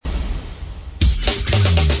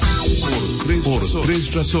Por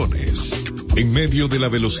Tres Razones. En medio de la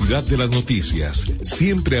velocidad de las noticias,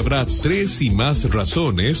 siempre habrá tres y más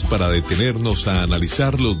razones para detenernos a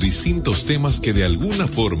analizar los distintos temas que de alguna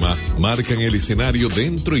forma marcan el escenario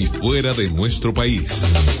dentro y fuera de nuestro país.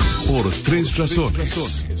 Por Tres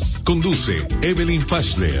Razones. Conduce Evelyn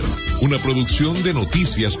Fashler, una producción de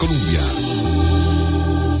Noticias Colombia.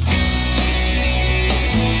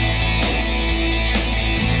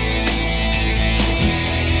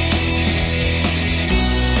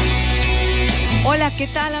 Hola, ¿qué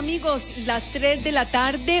tal amigos? Las 3 de la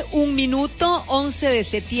tarde, 1 minuto, 11 de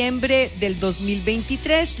septiembre del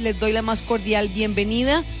 2023. Les doy la más cordial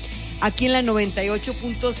bienvenida aquí en la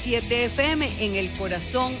 98.7 FM, en el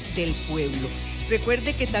corazón del pueblo.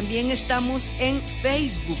 Recuerde que también estamos en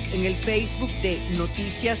Facebook, en el Facebook de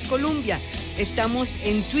Noticias Colombia. Estamos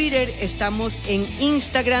en Twitter, estamos en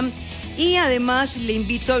Instagram y además le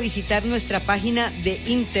invito a visitar nuestra página de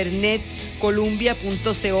internet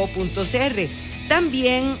columbia.co.cr.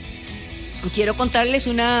 También quiero contarles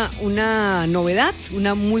una novedad,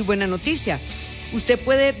 una muy buena noticia. Usted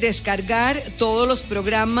puede descargar todos los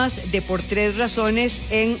programas de Por Tres Razones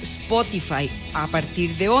en Spotify a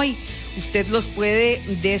partir de hoy. Usted los puede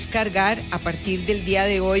descargar a partir del día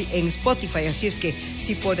de hoy en Spotify. Así es que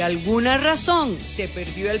si por alguna razón se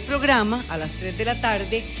perdió el programa a las 3 de la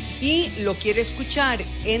tarde y lo quiere escuchar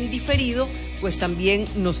en diferido, pues también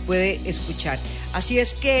nos puede escuchar. Así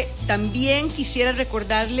es que también quisiera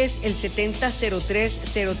recordarles el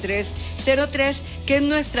 70030303, que es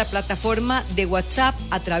nuestra plataforma de WhatsApp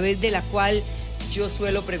a través de la cual yo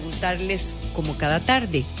suelo preguntarles como cada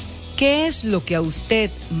tarde, ¿qué es lo que a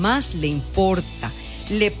usted más le importa,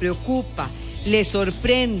 le preocupa, le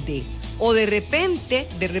sorprende o de repente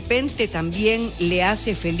también le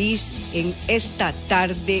hace feliz en esta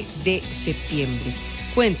tarde de septiembre?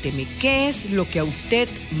 Cuénteme, ¿qué es lo que a usted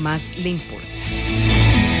más le importa?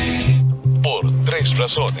 Por Tres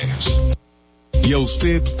Razones. ¿Y a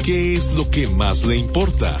usted qué es lo que más le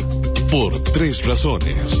importa? Por Tres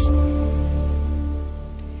Razones.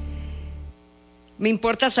 Me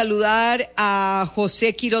importa saludar a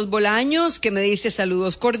José Quiroz Bolaños, que me dice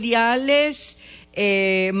saludos cordiales.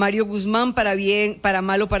 Mario Guzmán, para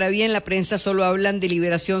mal o para bien, la prensa solo hablan de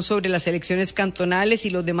liberación sobre las elecciones cantonales y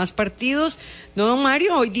los demás partidos. No,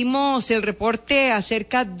 Mario, hoy dimos el reporte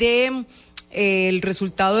acerca de el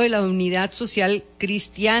resultado de la Unidad Social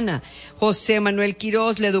Cristiana. José Manuel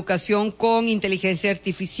Quiroz, la educación con inteligencia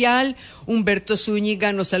artificial. Humberto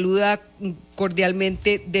Zúñiga nos saluda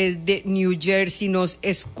cordialmente desde New Jersey, nos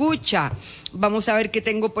escucha. Vamos a ver qué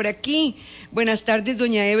tengo por aquí. Buenas tardes,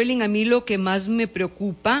 doña Evelyn. A mí lo que más me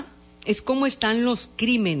preocupa es cómo están los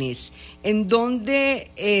crímenes, en dónde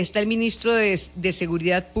está el ministro de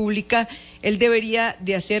Seguridad Pública. Él debería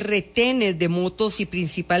de hacer retenes de motos y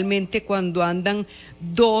principalmente cuando andan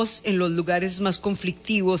dos en los lugares más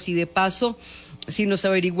conflictivos. Y de paso, si nos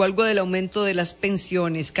averigua algo del aumento de las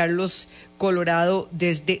pensiones. Carlos Colorado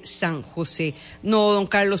desde San José. No, don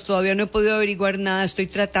Carlos, todavía no he podido averiguar nada, estoy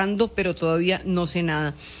tratando, pero todavía no sé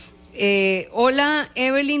nada. Hola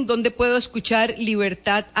Evelyn, ¿dónde puedo escuchar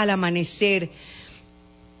Libertad al Amanecer?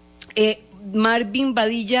 Marvin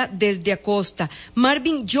Badilla desde Acosta.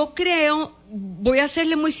 Marvin, yo creo, voy a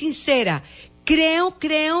serle muy sincera, creo,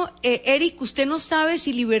 Eric, usted no sabe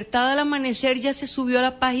si Libertad al Amanecer ya se subió a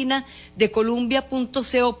la página de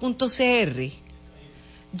columbia.co.cr.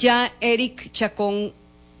 Ya Eric Chacón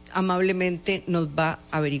amablemente nos va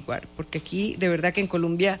a averiguar, porque aquí de verdad que en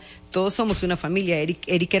Colombia todos somos una familia.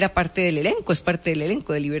 Eric era parte del elenco, es parte del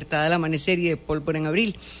elenco de Libertad al Amanecer y de Pólvora en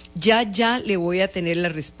Abril. Ya le voy a tener la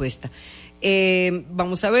respuesta.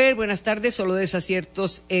 Vamos a ver, buenas tardes, solo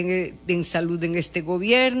desaciertos en salud en este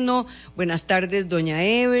gobierno. Buenas tardes, doña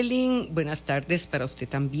Evelyn, buenas tardes para usted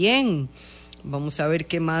también. Vamos a ver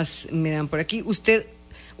qué más me dan por aquí. Usted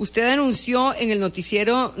anunció en el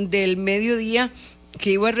noticiero del mediodía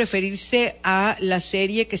que iba a referirse a la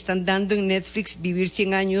serie que están dando en Netflix, Vivir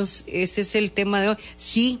 100 años, ese es el tema de hoy.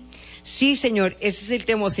 Sí, señor, ese es el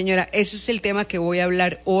tema, señora, ese es el tema que voy a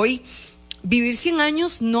hablar hoy. Vivir 100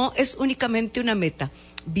 años no es únicamente una meta,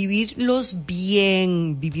 vivirlos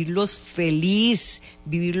bien, vivirlos feliz,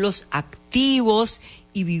 vivirlos activos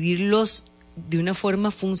y vivirlos de una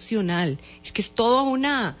forma funcional. Es que es toda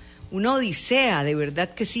una odisea, de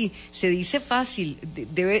verdad que sí. Se dice fácil,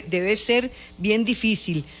 debe ser bien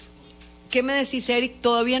difícil. ¿Qué me decís, Eric?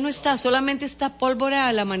 Todavía no está, solamente está Pólvora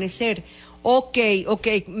al Amanecer. Ok,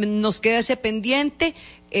 nos queda ese pendiente.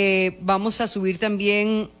 Vamos a subir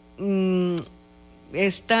también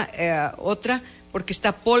esta otra, porque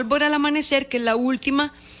está Pólvora al Amanecer, que es la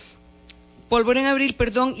última. Pólvora en abril,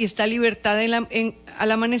 perdón, y está Libertad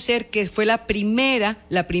al amanecer, que fue la primera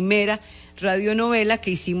radionovela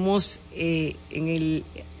que hicimos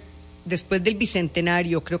después del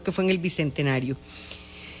Bicentenario, creo que fue en el Bicentenario.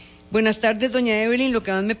 Buenas tardes, doña Evelyn. Lo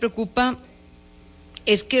que más me preocupa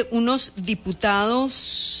es que unos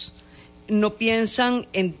diputados no piensan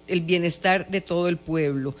en el bienestar de todo el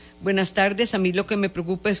pueblo. Buenas tardes. A mí lo que me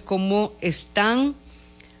preocupa es cómo están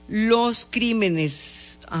los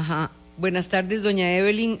crímenes. Ajá. Buenas tardes, doña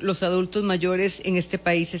Evelyn. Los adultos mayores en este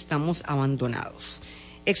país estamos abandonados.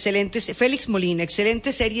 Félix Molina,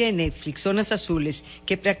 excelente serie de Netflix, Zonas Azules,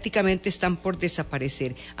 que prácticamente están por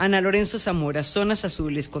desaparecer. Ana Lorenzo Zamora, Zonas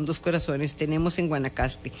Azules, con 2 corazones, tenemos en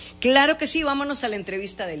Guanacaste. Claro que sí, vámonos a la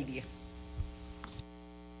entrevista del día.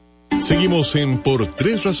 Seguimos en Por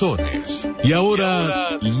Tres Razones. Y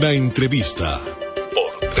ahora, la entrevista.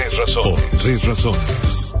 Por Tres Razones. Por Tres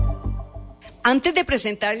Razones. Antes de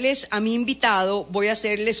presentarles a mi invitado, voy a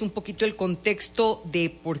hacerles un poquito el contexto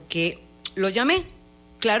de por qué lo llamé.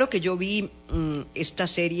 Claro que yo vi esta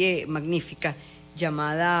serie magnífica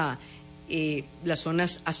llamada Las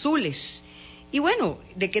Zonas Azules. Y bueno,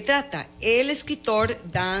 ¿de qué trata? El escritor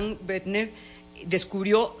Dan Bettner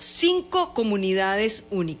descubrió 5 comunidades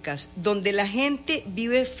únicas donde la gente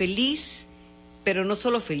vive feliz, pero no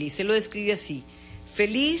solo feliz, se lo describe así,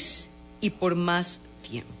 feliz y por más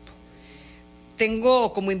tiempo.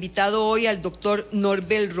 Tengo como invitado hoy al doctor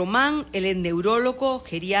Norbel Román, él es neurólogo,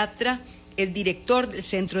 geriatra, el director del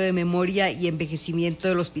Centro de Memoria y Envejecimiento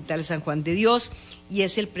del Hospital San Juan de Dios y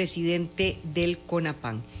es el presidente del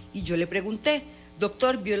CONAPAN. Y yo le pregunté,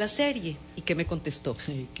 doctor, ¿vio la serie? ¿Y qué me contestó?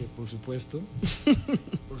 Sí, que por supuesto,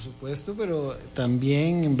 pero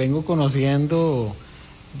también vengo conociendo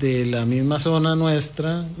de la misma zona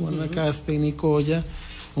nuestra, Guanacaste y Nicoya,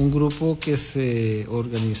 un grupo que se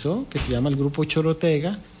organizó, que se llama el Grupo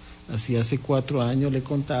Chorotega, así hace 4 años le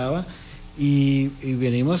contaba, y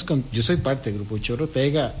venimos yo soy parte del Grupo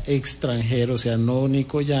Chorotega, extranjero, o sea, no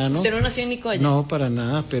nicoyano. ¿Usted no nació en Nicoya? No, para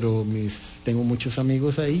nada, pero tengo muchos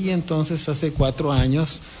amigos ahí, y entonces hace 4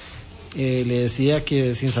 años le decía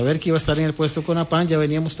que sin saber que iba a estar en el puesto CONAPAN, ya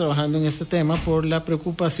veníamos trabajando en este tema por la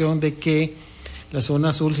preocupación de que la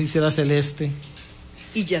zona azul se hiciera celeste.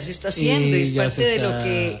 Y ya se está haciendo, es parte de lo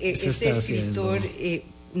que este escritor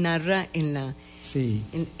narra en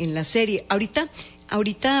la serie.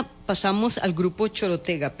 Ahorita pasamos al Grupo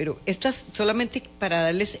Chorotega, pero estas solamente para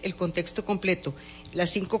darles el contexto completo. Las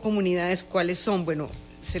 5 comunidades, ¿cuáles son? Bueno,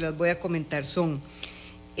 se las voy a comentar. Son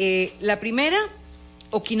la primera,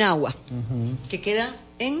 Okinawa, que queda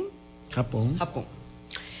en Japón.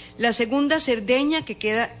 La segunda, Cerdeña, que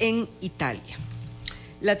queda en Italia.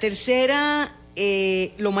 La tercera,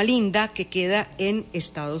 Loma Linda, que queda en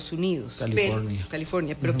Estados Unidos,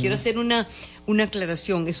 California. Pero quiero hacer una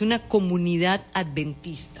aclaración, es una comunidad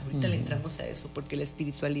adventista. Ahorita le entramos a eso, porque la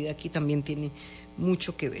espiritualidad aquí también tiene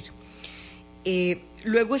mucho que ver.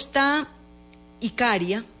 Luego está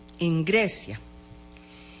Icaria, en Grecia.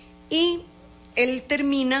 Y él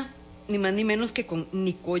termina, ni más ni menos que con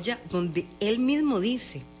Nicoya, donde él mismo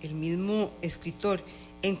dice, el mismo escritor,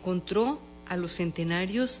 encontró a los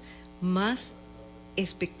centenarios más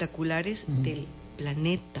espectaculares del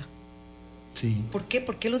planeta. Sí. ¿Por qué?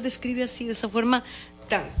 ¿Por qué los describe así, de esa forma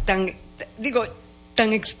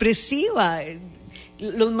tan expresiva?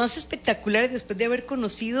 Los más espectaculares, después de haber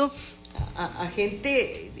conocido a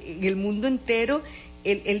gente en el mundo entero,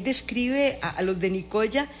 él describe a los de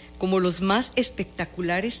Nicoya como los más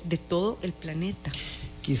espectaculares de todo el planeta.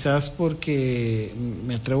 Quizás porque,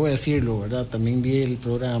 me atrevo a decirlo, ¿verdad? También vi el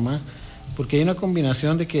programa, porque hay una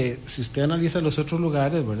combinación de que si usted analiza los otros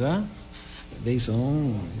lugares, ¿verdad?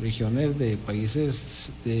 Son regiones de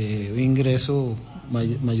países de ingreso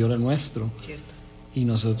mayor a nuestro. Cierto. Y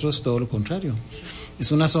nosotros todo lo contrario.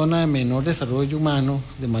 Es una zona de menor desarrollo humano,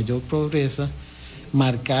 de mayor pobreza,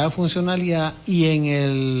 marcada funcionalidad, y en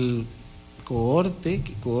el cohorte,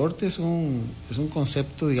 que cohorte es un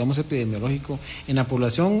concepto, digamos, epidemiológico, en la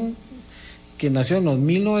población que nació en los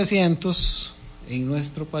 1900 en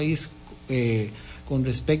nuestro país, con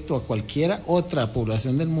respecto a cualquier otra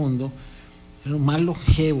población del mundo, los más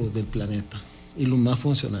longevos del planeta y los más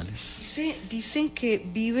funcionales. Dicen que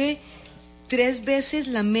vive 3 veces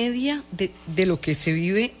la media de lo que se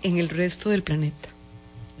vive en el resto del planeta.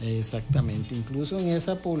 Exactamente, incluso en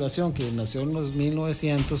esa población que nació en los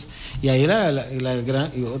 1900, y ahí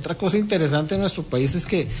y otra cosa interesante en nuestro país es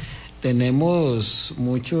que tenemos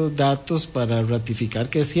muchos datos para ratificar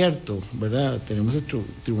que es cierto, ¿verdad? Tenemos el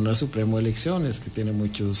Tribunal Supremo de Elecciones, que tiene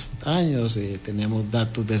muchos años, tenemos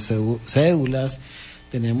datos de cédulas,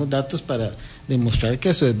 tenemos datos para demostrar que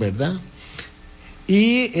eso es verdad.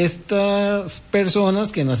 Y estas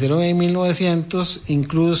personas que nacieron en 1900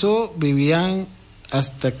 incluso vivían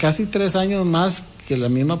hasta casi 3 años más que la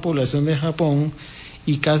misma población de Japón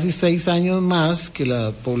y casi 6 años más que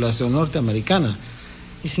la población norteamericana.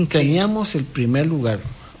 Teníamos el primer lugar.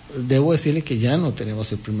 Debo decirle que ya no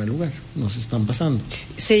tenemos el primer lugar, nos están pasando.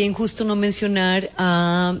 Sería injusto no mencionar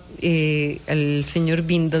al señor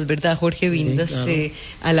Vindas, ¿verdad? Jorge Vindas, sí, claro.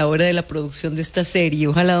 A la hora de la producción de esta serie.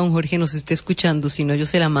 Ojalá don Jorge nos esté escuchando, si no yo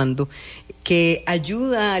se la mando. Que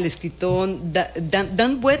ayuda al escritor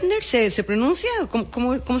Dan Wedner, ¿se pronuncia?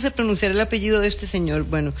 ¿Cómo se pronunciará el apellido de este señor?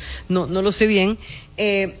 Bueno, no lo sé bien,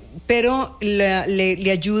 pero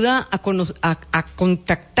le ayuda a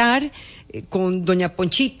contactar con doña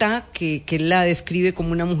Ponchita, que la describe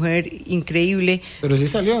como una mujer increíble. Pero sí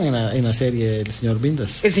salió en la serie el señor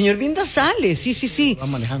Vindas. El señor Vindas sale, sí.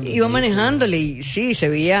 Iba manejándole y sí, se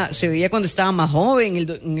veía cuando estaba más joven,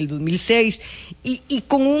 en el 2006. Y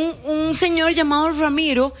con un señor llamado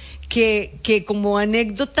Ramiro, que como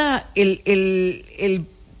anécdota, el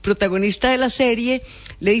protagonista de la serie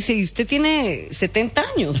le dice, ¿y usted tiene 70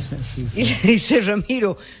 años? Sí. Y le dice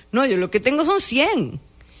Ramiro, no, yo lo que tengo son 100.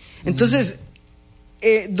 Entonces,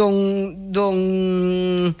 el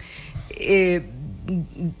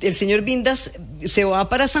señor Vindas se va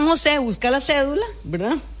para San José, busca la cédula,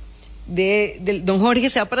 ¿verdad? Don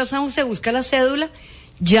Jorge se va para San José, busca la cédula,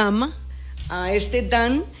 llama a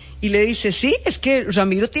Dan y le dice, sí, es que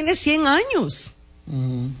Ramiro tiene 100 años.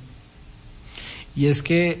 Uh-huh. Y es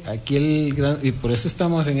que aquí y por eso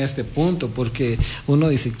estamos en este punto, porque uno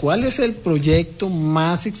dice, ¿cuál es el proyecto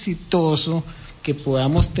más exitoso que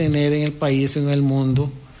podamos tener en el país o en el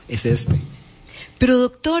mundo? Es este. Pero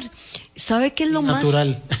doctor, ¿sabe qué es lo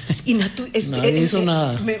natural? Nadie hizo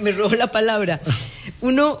nada. Me robó la palabra.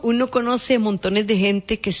 Uno conoce montones de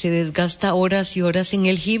gente que se desgasta horas y horas en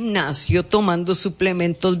el gimnasio tomando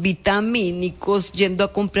suplementos vitamínicos, yendo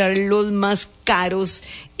a comprar los más caros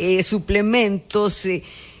suplementos.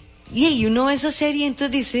 Y uno ve esa serie y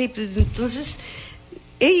entonces dice, pues entonces,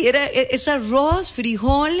 es arroz,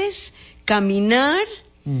 frijoles, caminar,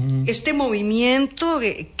 este movimiento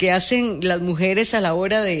que hacen las mujeres a la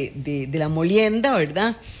hora de la molienda,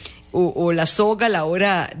 ¿verdad? O la soga a la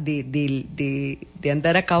hora de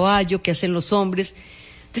andar a caballo, que hacen los hombres.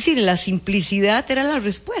 Es decir, la simplicidad era la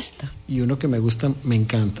respuesta. Y uno que me gusta, me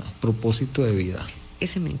encanta, propósito de vida.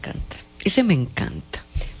 Ese me encanta,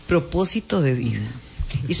 propósito de vida.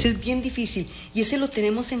 Y ese es bien difícil. Y ese lo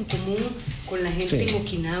tenemos en común con la gente en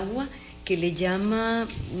Okinawa, que le llama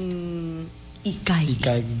Ikai.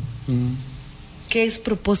 ¿Qué es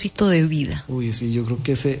propósito de vida? Uy, sí, yo creo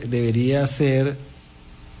que ese debería ser,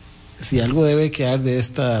 si algo debe quedar de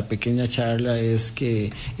esta pequeña charla, es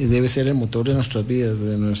que debe ser el motor de nuestras vidas,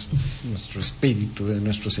 de nuestro espíritu, de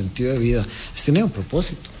nuestro sentido de vida. Es tener un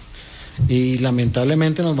propósito. Y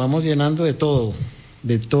lamentablemente nos vamos llenando de todo.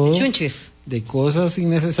 Chunches. De cosas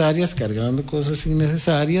innecesarias, cargando cosas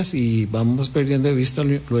innecesarias, y vamos perdiendo de vista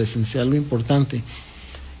lo esencial, lo importante,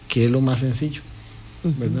 que es lo más sencillo,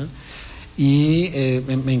 ¿verdad? Y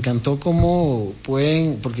me encantó cómo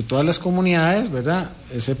pueden, porque todas las comunidades, ¿verdad?,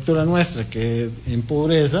 excepto la nuestra, que en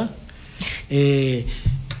pobreza,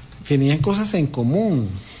 tenían cosas en común,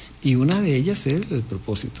 y una de ellas es el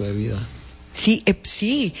propósito de vida. Sí,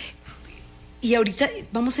 sí. Y ahorita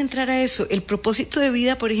vamos a entrar a eso. El propósito de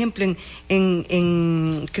vida, por ejemplo,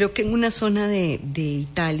 creo que en una zona de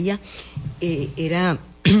Italia, era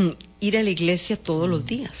ir a la iglesia todos los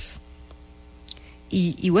días.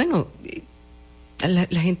 Y bueno,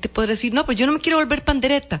 la gente podrá decir, no, pues yo no me quiero volver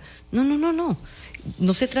pandereta. No.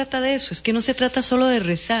 No se trata de eso. Es que no se trata solo de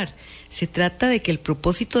rezar. Se trata de que el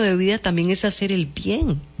propósito de vida también es hacer el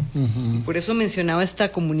bien. Uh-huh. Por eso mencionaba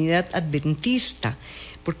esta comunidad adventista.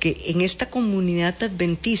 Porque en esta comunidad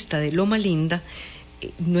adventista de Loma Linda,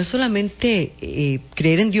 no es solamente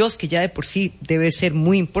creer en Dios, que ya de por sí debe ser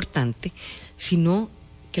muy importante, sino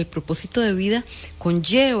que el propósito de vida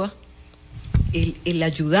conlleva el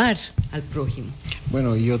ayudar al prójimo.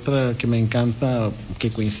 Bueno, y otra que me encanta,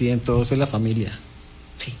 que coincide en todos, es la familia.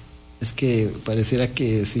 Sí. Es que pareciera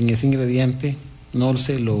que sin ese ingrediente no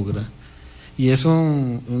se logra. Y es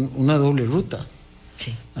una doble ruta,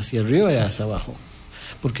 sí, hacia arriba y hacia abajo,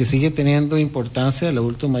 porque sigue teniendo importancia el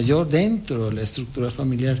adulto mayor dentro de la estructura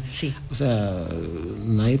familiar. Sí. O sea,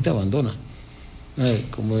 nadie te abandona.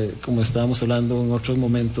 Como estábamos hablando en otros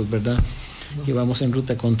momentos, ¿verdad? Que vamos en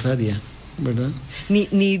ruta contraria, ¿verdad?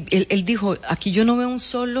 Él dijo, aquí yo no veo un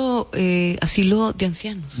solo asilo de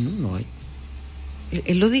ancianos. No hay.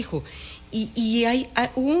 Él lo dijo. Y hay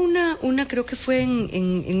una creo que fue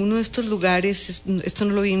en uno de estos lugares, esto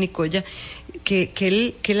no lo vi en Nicoya, que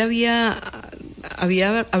él había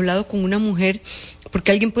había hablado con una mujer,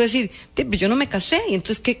 porque alguien puede decir, yo no me casé, y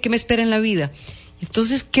entonces, ¿qué me espera en la vida?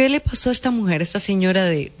 Entonces, ¿qué le pasó a esta mujer, a esta señora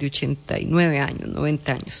de 89 años,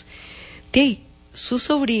 90 años? Sus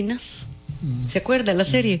sobrinas, ¿se acuerda la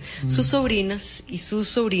serie? Sus sobrinas y sus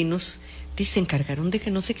sobrinos se encargaron de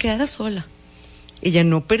que no se quedara sola. Ella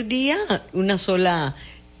no perdía una sola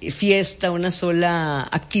fiesta, una sola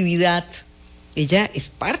actividad. Ella es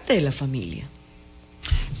parte de la familia.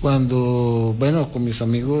 Cuando, con mis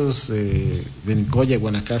amigos de Nicoya,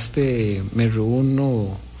 Guanacaste, me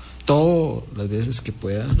reúno todas las veces que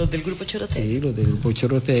pueda. Los del Grupo Chorotega. Sí, los del Grupo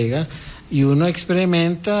Chorotega. Y uno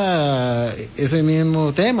experimenta ese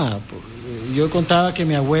mismo tema. Yo contaba que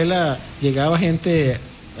mi abuela, llegaba gente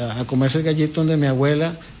a comerse el gallito donde mi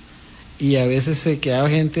abuela, y a veces se quedaba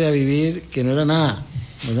gente a vivir que no era nada,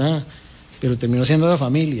 ¿verdad? Pero terminó siendo la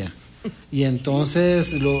familia. Y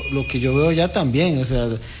entonces lo que yo veo ya también, o sea,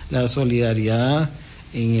 la solidaridad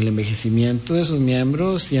en el envejecimiento de sus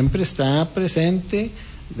miembros siempre está presente.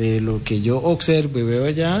 De lo que yo observo y veo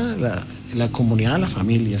allá, la comunidad, la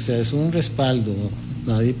familia, o sea, es un respaldo,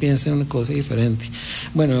 ¿no? Nadie piensa en una cosa diferente.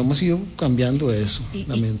 Bueno, hemos ido cambiando eso,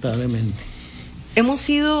 lamentablemente.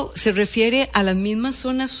 ¿Se refiere a la misma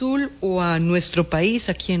zona azul o a nuestro país?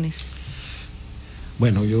 ¿A quiénes?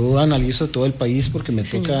 Bueno, yo analizo todo el país porque me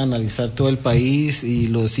toca analizar todo el país, y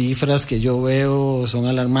las cifras que yo veo son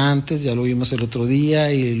alarmantes, ya lo vimos el otro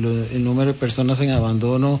día, y el número de personas en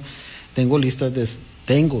abandono, tengo listas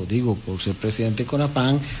por ser presidente de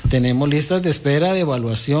CONAPAN, tenemos listas de espera de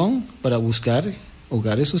evaluación para buscar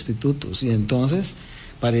hogares sustitutos, y entonces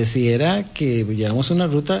pareciera que llevamos una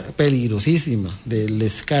ruta peligrosísima del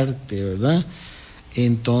descarte, ¿verdad?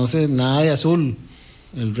 Entonces, nada de azul,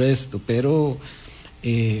 el resto, pero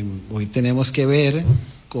hoy tenemos que ver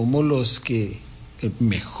cómo el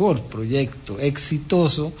mejor proyecto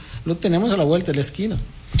exitoso lo tenemos a la vuelta de la esquina,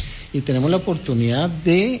 y tenemos la oportunidad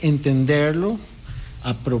de entenderlo,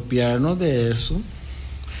 apropiarnos de eso,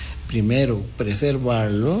 primero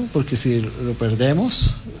preservarlo, porque si lo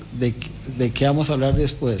perdemos, ¿de qué vamos a hablar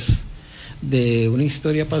después? De una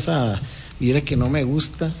historia pasada. Mira que no me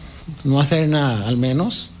gusta no hacer nada, al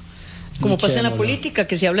menos. Como pasa en la política,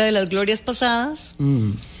 que se habla de las glorias pasadas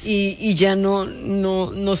y ya no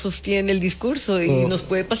sostiene el discurso, y nos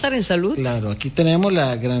puede pasar en salud. Claro, aquí tenemos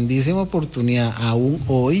la grandísima oportunidad, aún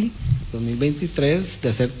hoy, 2023, de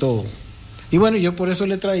hacer todo. Y bueno, yo por eso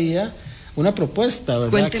le traía una propuesta,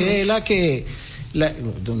 ¿verdad? Cuénteme. Que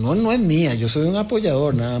no es mía, yo soy un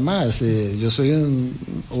apoyador nada más, yo soy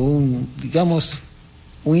un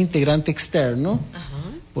integrante externo. Ajá.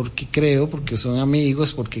 Porque son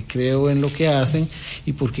amigos, porque creo en lo que hacen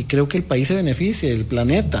y porque creo que el país se beneficia, el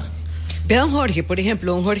planeta. Vea, don Jorge, por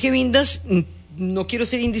ejemplo, don Jorge Vindas, no quiero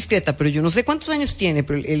ser indiscreta, pero yo no sé cuántos años tiene,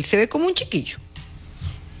 pero él se ve como un chiquillo.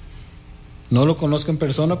 No lo conozco en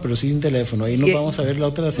persona, pero sí en teléfono, ahí nos vamos a ver la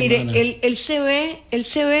otra semana. Mire, él se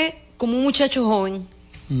ve como un muchacho joven.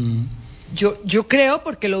 Yo creo,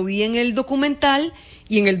 porque lo vi en el documental,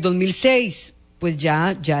 y en el 2006... pues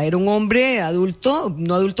ya era un hombre adulto,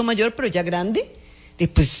 no adulto mayor, pero ya grande.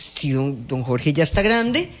 Pues sí, don Jorge ya está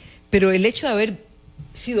grande, pero el hecho de haber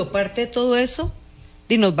sido parte de todo eso,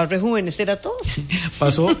 nos va a rejuvenecer a todos.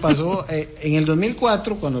 Pasó en el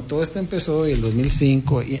 2004, cuando todo esto empezó, y el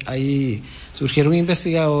 2005, ahí surgieron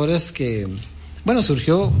investigadores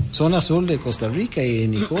surgió Zona Azul de Costa Rica y de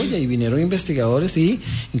Nicoya, y vinieron investigadores y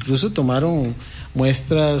incluso tomaron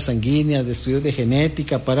muestras sanguíneas de estudios de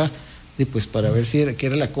genética para ver qué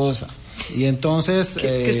era la cosa. Y entonces...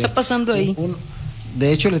 ¿Qué está pasando ahí?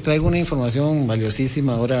 De hecho, le traigo una información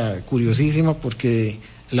valiosísima, ahora curiosísima, porque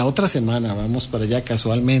la otra semana vamos para allá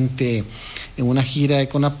casualmente en una gira de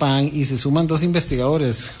CONAPAN, y se suman dos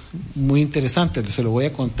investigadores muy interesantes, se lo voy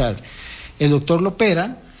a contar. El doctor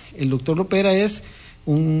Lopera es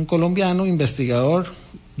un colombiano investigador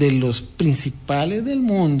de los principales del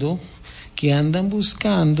mundo que andan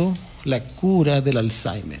buscando la cura del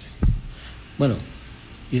Alzheimer. Bueno,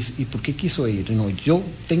 ¿y por qué quiso ir? No, yo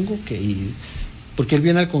tengo que ir, porque él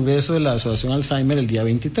viene al Congreso de la Asociación Alzheimer el día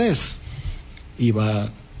 23, y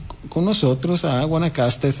va con nosotros a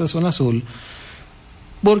Guanacaste, esta zona azul,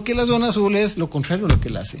 porque la zona azul es lo contrario a lo que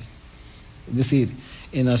él hace. Es decir,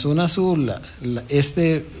 en la zona azul,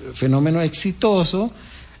 este fenómeno exitoso,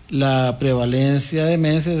 la prevalencia de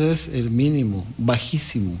demencias es el mínimo,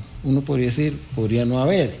 bajísimo. Uno podría decir, podría no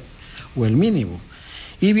haber, o el mínimo.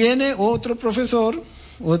 Y viene otro profesor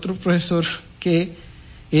que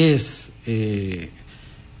es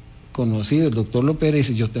conocido, el doctor Lopera, y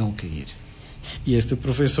dice, yo tengo que ir. Y este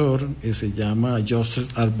profesor se llama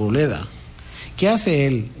Joseph Arboleda. ¿Qué hace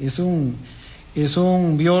él? Es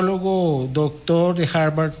un biólogo, doctor de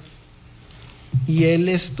Harvard, y él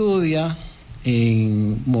estudia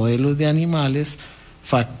en modelos de animales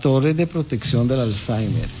factores de protección del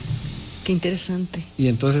Alzheimer. Qué interesante. Y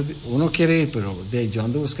entonces uno quiere ir, pero yo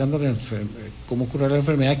ando buscando cómo curar la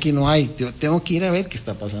enfermedad, aquí no hay. Yo tengo que ir a ver qué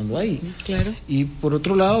está pasando ahí. Claro. Y por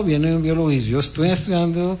otro lado viene un biólogo y dice, yo estoy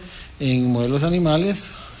estudiando en modelos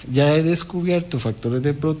animales, ya he descubierto factores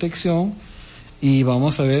de protección y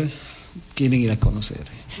vamos a ver, quieren ir a conocer.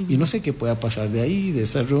 Y no sé qué pueda pasar de ahí, de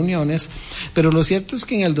esas reuniones, pero lo cierto es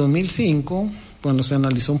que en el 2005, cuando se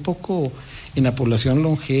analizó un poco en la población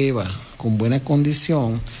longeva, con buena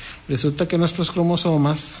condición, resulta que nuestros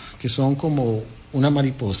cromosomas, que son como una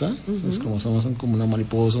mariposa, los cromosomas son como una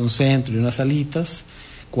mariposa, un centro y unas alitas,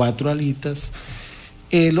 4 alitas.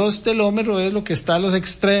 Los telómeros es lo que está a los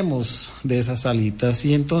extremos de esas alitas,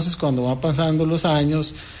 y entonces cuando van pasando los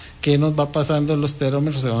años, ¿qué nos va pasando? Los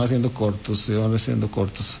telómeros se van haciendo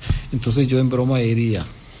cortos. Entonces yo en broma diría,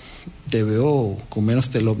 te veo con menos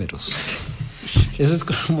telómeros. Eso es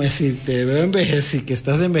como decir, te veo envejecer, que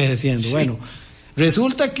estás envejeciendo. Sí. Bueno,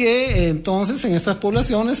 resulta que entonces en estas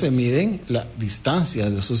poblaciones se miden la distancia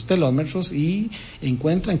de esos telómetros y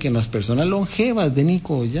encuentran que en las personas longevas de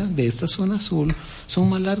Nicoya, de esta zona azul,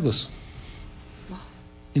 son más largos.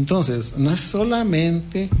 Entonces, no es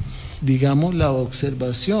solamente, digamos, la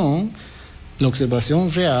observación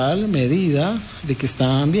real, medida de que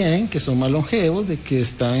están bien, que son más longevos, de que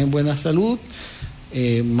están en buena salud,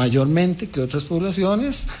 mayormente que otras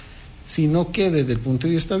poblaciones, sino que desde el punto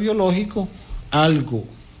de vista biológico, algo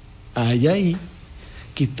hay ahí,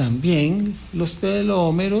 que también los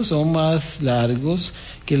telómeros son más largos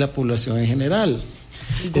que la población en general.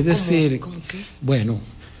 Es decir, ¿cómo qué? Bueno,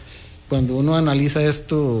 cuando uno analiza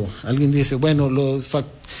esto, alguien dice, bueno,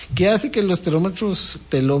 ¿qué hace que los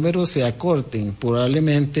telómeros se acorten?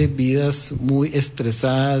 Probablemente vidas muy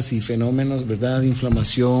estresadas y fenómenos, ¿verdad?, de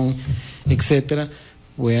inflamación, etcétera,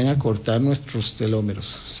 puedan acortar nuestros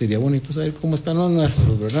telómeros. Sería bonito saber cómo están los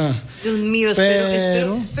nuestros, ¿verdad? Dios mío,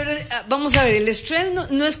 pero vamos a ver, el estrés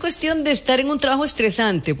no es cuestión de estar en un trabajo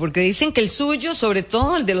estresante, porque dicen que el suyo, sobre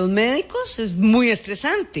todo el de los médicos, es muy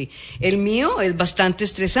estresante. El mío es bastante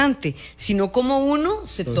estresante, sino como uno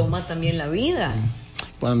se toma también la vida.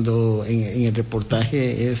 Cuando en el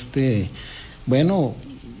reportaje se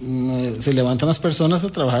levantan las personas a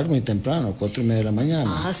trabajar muy temprano, 4:30 de la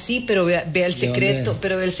mañana. Ah, sí, pero vea el secreto,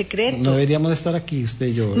 No deberíamos estar aquí, usted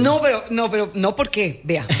y yo. No, porque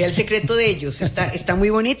vea el secreto de ellos. Está muy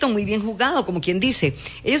bonito, muy bien jugado, como quien dice.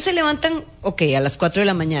 Ellos se levantan, a las 4 de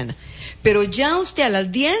la mañana, pero ya usted a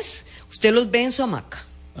las 10, usted los ve en su hamaca.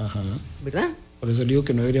 Ajá. ¿Verdad? Por eso digo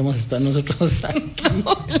que no deberíamos estar nosotros aquí. En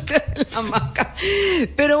la hamaca.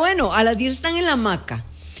 Pero bueno, a las 10 están en la hamaca.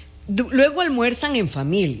 Luego almuerzan en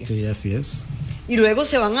familia. Sí, así es. Y luego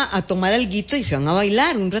se van a tomar alguito y se van a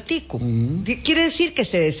bailar un ratico. Quiere decir que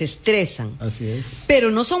se desestresan. Así es.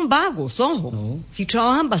 Pero no son vagos, ojo. No. Sí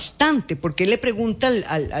trabajan bastante, porque él le pregunta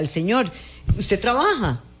al señor, ¿usted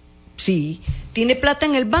trabaja? Sí. ¿Tiene plata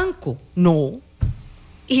en el banco? No.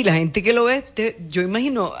 Y la gente que lo ve, yo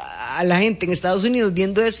imagino a la gente en Estados Unidos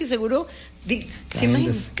viendo eso y seguro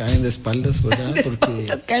caen de espaldas, ¿verdad?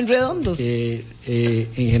 Caen redondos.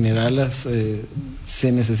 En general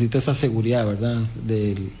se necesita esa seguridad, ¿verdad?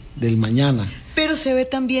 Del mañana. Pero se ve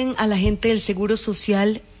también a la gente del Seguro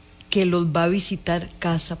Social que los va a visitar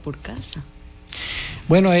casa por casa.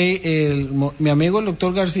 Bueno, mi amigo el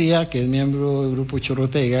doctor García, que es miembro del Grupo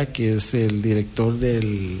Chorrotega, que es el director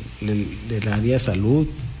del área de salud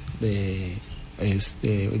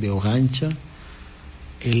de Ojancha,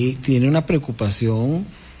 él tiene una preocupación,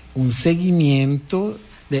 un seguimiento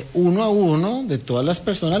de 1 a 1 de todas las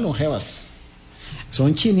personas longevas.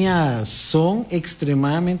 Son chineadas, son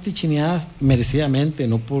extremadamente chineadas merecidamente,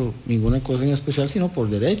 no por ninguna cosa en especial, sino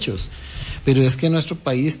por derechos. Pero es que nuestro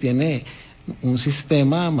país tiene un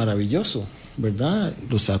sistema maravilloso, ¿verdad?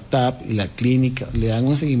 Los ATAP y la clínica le dan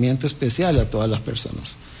un seguimiento especial a todas las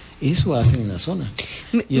personas. Eso hacen en la zona.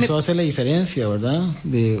 Y eso hace la diferencia, ¿verdad?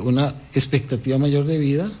 De una expectativa mayor de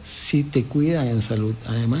vida si te cuidan en salud,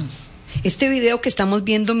 además. Este video que estamos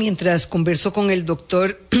viendo mientras converso con el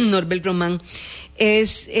doctor Norbel Román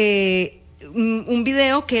es un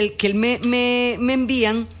video que él me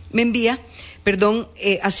envía,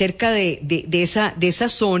 acerca de esa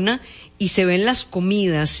zona, y se ven las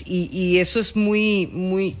comidas y eso es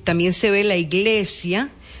muy, también se ve la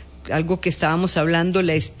iglesia, algo que estábamos hablando,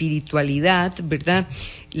 la espiritualidad, ¿verdad?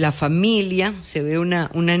 La familia, se ve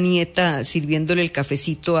una nieta sirviéndole el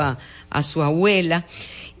cafecito a su abuela.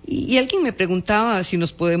 Y alguien me preguntaba si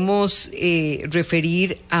nos podemos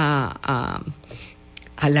referir a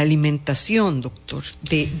a la alimentación, doctor,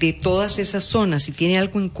 de todas esas zonas, si tiene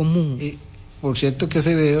algo en común. Por cierto que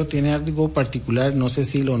ese video tiene algo particular, no sé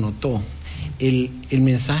si lo notó. El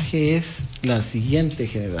mensaje es la siguiente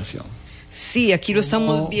generación. Sí, aquí lo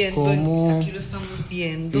estamos viendo. Aquí lo estamos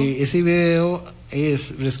viendo. Ese video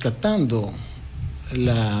es rescatando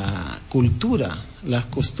la cultura, las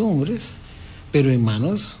costumbres, pero en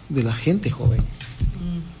manos de la gente joven.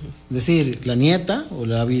 Es decir, la nieta o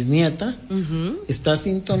la bisnieta está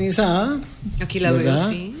sintonizada, aquí la ¿verdad?,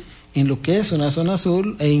 veo, sí, en lo que es una zona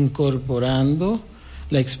azul e incorporando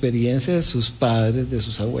la experiencia de sus padres, de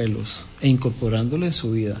sus abuelos, e incorporándolo en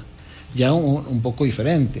su vida. Ya un poco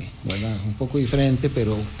diferente, ¿verdad? Un poco diferente,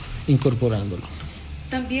 pero incorporándolo.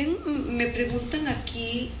 También me preguntan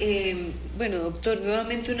aquí, bueno, doctor,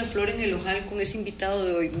 nuevamente una flor en el ojal con ese invitado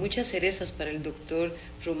de hoy. Muchas cerezas para el doctor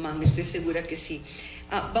Román, estoy segura que sí.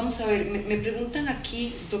 Vamos a ver, me preguntan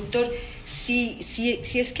aquí, doctor, si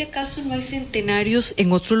es que acaso no hay centenarios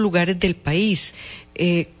en otros lugares del país.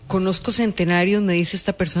 Conozco centenarios, me dice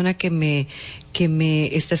esta persona que me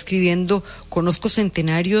está escribiendo, conozco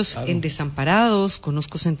centenarios, claro, en Desamparados,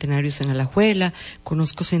 conozco centenarios en Alajuela,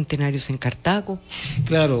 conozco centenarios en Cartago.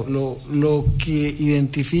 Claro, lo que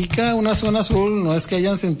identifica una zona azul no es que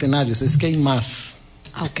hayan centenarios, es que hay más.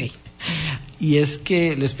 Ok. Y es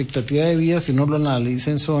que la expectativa de vida, si uno lo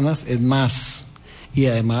analiza en zonas, es más. Y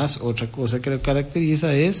además, otra cosa que lo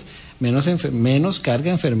caracteriza es menos carga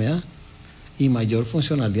de enfermedad y mayor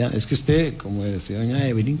funcionalidad. Es que usted, como decía doña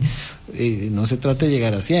Evelyn, no se trata de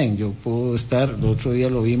llegar a 100. Yo puedo estar, el otro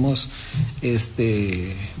día lo vimos,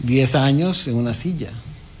 10 años en una silla,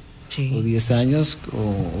 sí, o 10 años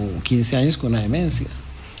o 15 años con una demencia.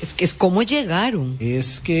 Es cómo llegaron.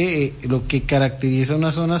 Es que lo que caracteriza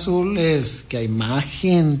una zona azul es que hay más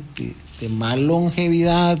gente, de más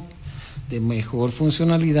longevidad, de mejor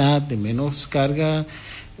funcionalidad, de menos carga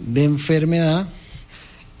de enfermedad,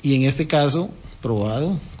 y en este caso,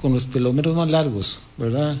 probado, con los telómeros más largos,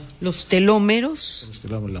 ¿verdad? Los telómeros,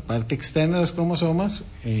 la parte externa de los cromosomas,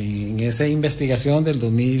 en esa investigación del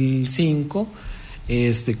 2005,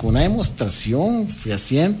 con una demostración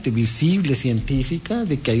fehaciente, visible, científica,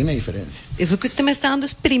 de que hay una diferencia. Eso que usted me está dando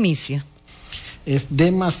es primicia. Es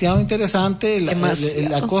demasiado interesante.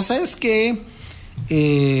 La cosa es que,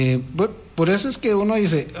 por eso es que uno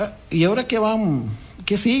dice, ¿y ahora qué vamos?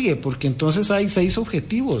 ¿Qué sigue? Porque entonces hay 6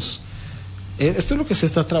 objetivos. Esto es lo que se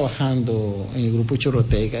está trabajando en el grupo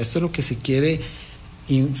Chorotega, esto es lo que se quiere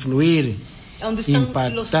influir, ¿dónde están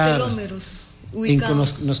impactar los telómeros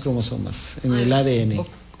ubicados? En los cromosomas, en el ADN,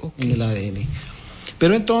 okay, en el ADN.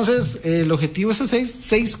 Pero entonces el objetivo es hacer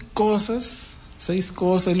 6 cosas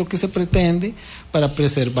es lo que se pretende para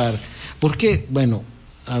preservar. Porque, bueno,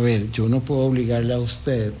 a ver, yo no puedo obligarle a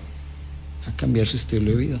usted a cambiar su estilo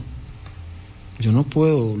de vida. Yo no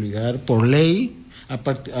puedo obligar por ley,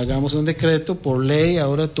 hagamos un decreto, por ley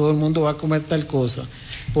ahora todo el mundo va a comer tal cosa,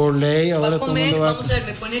 por ley ahora todo el mundo va a comer. Vamos a ver,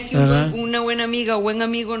 me pone aquí una buena amiga o buen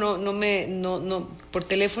amigo, no por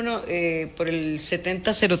teléfono, por el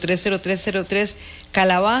 70030303,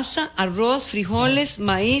 calabaza, arroz, frijoles,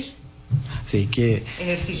 maíz. Sí, que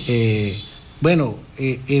ejercicio. Bueno,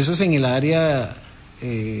 eso es en el área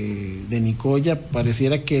de Nicoya.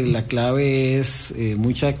 Pareciera que la clave es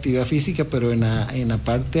mucha actividad física, pero en la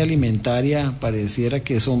parte alimentaria pareciera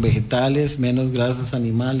que son vegetales, menos grasas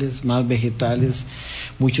animales, más vegetales,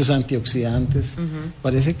 muchos antioxidantes.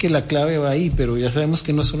 Parece que la clave va ahí, pero ya sabemos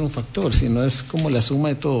que no es solo un factor, sino es como la suma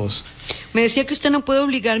de todos. Me decía que usted no puede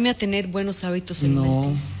obligarme a tener buenos hábitos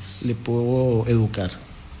alimenticios. No, le puedo educar,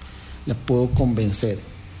 le puedo convencer,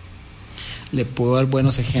 le puedo dar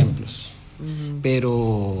buenos ejemplos.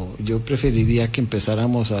 Pero yo preferiría que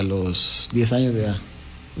empezáramos a los 10 años de edad,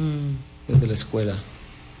 desde la escuela,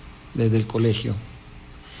 desde el colegio,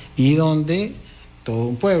 y donde todo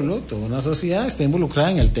un pueblo, toda una sociedad está involucrada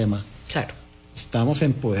en el tema. Claro. Estamos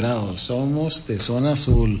empoderados, somos de zona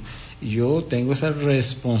azul. Yo tengo esa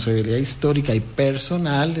responsabilidad histórica y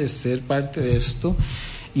personal de ser parte de esto,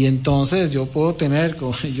 y entonces yo puedo tener,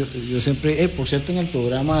 yo siempre, por cierto, en el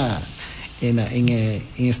programa, en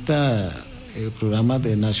esta programa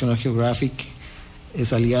de National Geographic,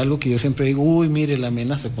 salía algo que yo siempre digo, mire la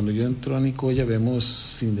amenaza. Cuando yo entro a Nicoya vemos,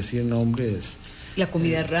 sin decir nombres, la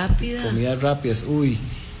comida rápida. Comidas rápidas,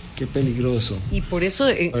 qué peligroso. Y por eso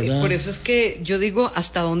es que yo digo,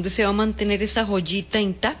 ¿hasta dónde se va a mantener esa joyita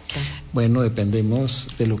intacta? Bueno, dependemos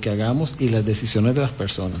de lo que hagamos y las decisiones de las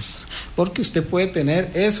personas. Porque usted puede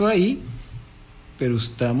tener eso ahí, pero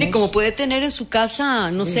estamos... Y como puede tener en su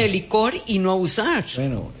casa, no sé, licor y no abusar.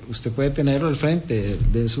 Bueno, usted puede tenerlo al frente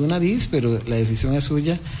de su nariz, pero la decisión es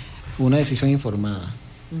suya, una decisión informada.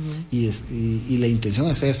 y la intención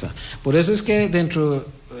es esa. Por eso es que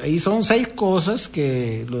ahí son 6 cosas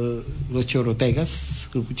que los chorotegas,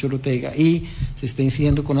 Grupo Chorotega, y se está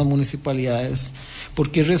incidiendo con las municipalidades,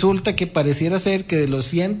 porque resulta que pareciera ser que de los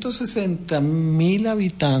 160,000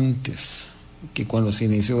 habitantes que cuando se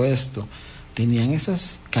inició esto tenían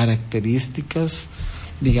esas características,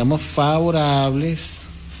 digamos, favorables,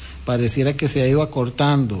 pareciera que se ha ido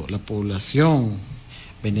acortando la población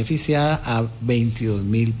beneficiada a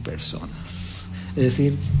 22,000 personas. Es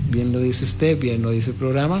decir, bien lo dice usted, bien lo dice el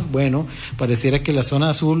programa, bueno, pareciera que la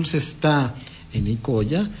zona azul se está, en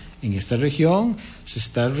Nicoya, en esta región, se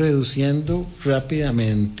está reduciendo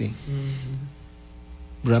rápidamente.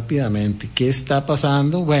 Rápidamente. ¿Qué está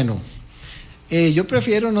pasando? Bueno, yo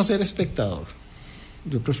prefiero no ser espectador,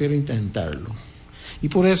 yo prefiero intentarlo. Y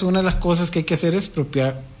por eso una de las cosas que hay que hacer es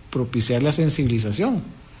propiciar la sensibilización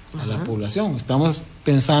a la población. Estamos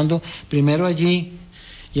pensando primero allí,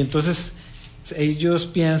 y entonces ellos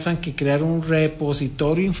piensan que crear un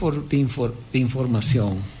repositorio de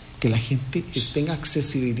información, que la gente tenga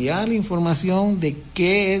accesibilidad a la información de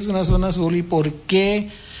qué es una zona azul y por qué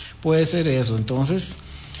puede ser eso. Entonces,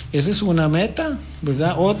 esa es una meta,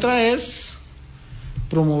 ¿verdad? Otra es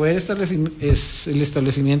promover el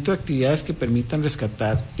establecimiento de actividades que permitan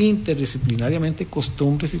rescatar interdisciplinariamente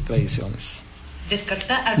costumbres y tradiciones.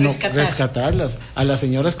 Rescatarlas. A las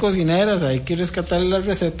señoras cocineras hay que rescatar las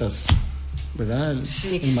recetas, ¿verdad?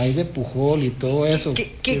 El maíz de Pujol y todo eso.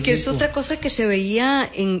 Que es otra cosa que se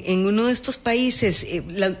veía en uno de estos países,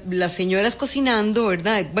 las señoras cocinando,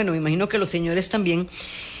 ¿verdad? Bueno, me imagino que los señores también.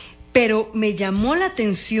 Pero me llamó la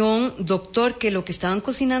atención, doctor, que lo que estaban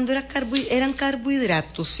cocinando eran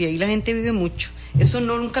carbohidratos, y ahí la gente vive mucho. Eso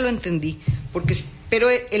nunca lo entendí, pero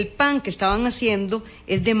el pan que estaban haciendo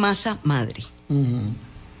es de masa madre.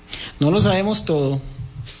 No lo sabemos todo.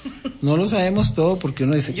 No lo sabemos todo, porque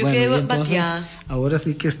uno dice, yo quedé entonces ahora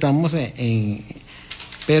sí que estamos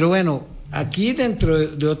pero bueno, aquí dentro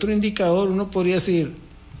de otro indicador uno podría decir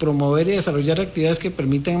promover y desarrollar actividades que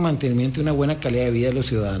permitan el mantenimiento de una buena calidad de vida de los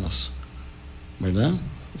ciudadanos, ¿verdad?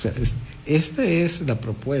 O sea, esta es la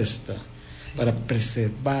propuesta para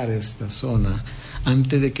preservar esta zona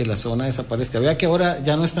antes de que la zona desaparezca. Vea que ahora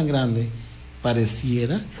ya no es tan grande,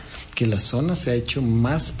 pareciera que la zona se ha hecho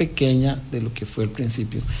más pequeña de lo que fue al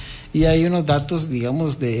principio. Y hay unos datos,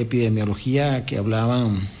 digamos, de epidemiología que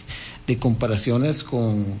hablaban de comparaciones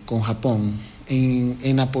con Japón.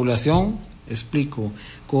 En la población, explico,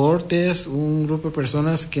 cohorte es un grupo de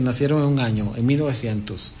personas que nacieron en un año, en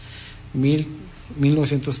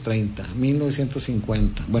 1930,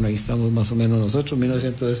 1950, bueno, ahí estamos más o menos nosotros,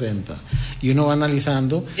 1960, y uno va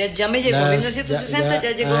analizando. Ya me llegó, 1960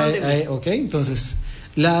 ya llegó. Ok, entonces,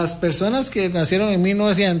 las personas que nacieron en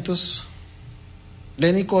 1900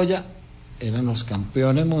 de Nicoya eran los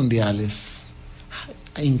campeones mundiales,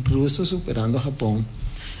 incluso superando a Japón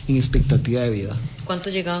en expectativa de vida. ¿Cuánto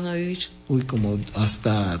llegaban a vivir? Como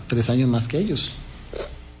hasta 3 años más que ellos,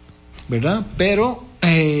 ¿verdad? Pero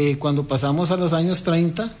cuando pasamos a los años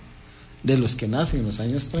 30, de los que nacen en los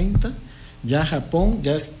años 30, ya Japón,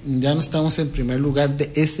 ya no estamos en primer lugar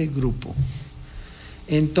de ese grupo.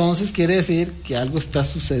 Entonces quiere decir que algo está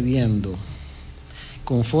sucediendo.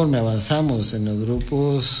 Conforme avanzamos en los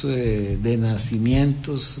grupos de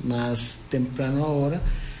nacimientos más temprano ahora,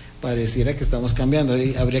 pareciera que estamos cambiando.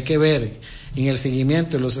 Y habría que ver en el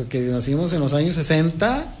seguimiento de los que nacimos en los años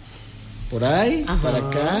 60, por ahí, para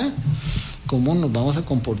acá, cómo nos vamos a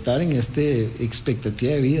comportar en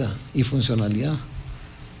expectativa de vida y funcionalidad.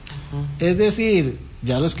 Es decir,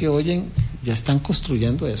 ya los que oyen ya están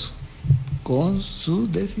construyendo eso con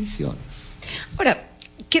sus decisiones. Ahora,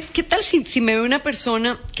 ¿qué tal si me ve una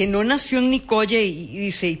persona que no nació en Nicoya y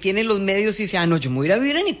dice, y tiene los medios y dice, no, yo me voy a ir a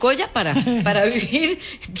vivir en Nicoya para vivir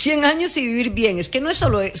 100 años y vivir bien? Es que no es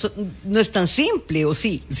solo eso, no es tan simple, ¿o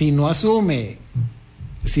sí? Si no asume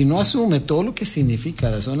todo lo que significa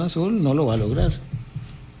la zona azul, no lo va a lograr,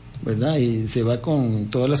 ¿verdad? Y se va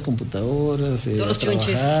con todas las computadoras, todos los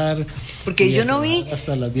trabajar, chunches. Porque yo no vi,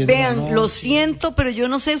 hasta las 10 vean, de la noche. lo siento, pero yo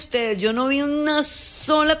no sé ustedes, yo no vi una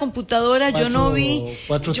sola computadora, yo no vi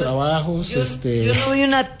 4 trabajos, yo no vi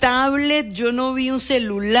una tablet, yo no vi un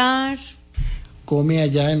celular. Come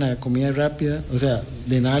allá en la comida rápida, o sea,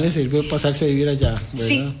 de nada le sirvió pasarse a vivir allá, ¿verdad?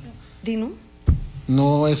 Sí, ¿no?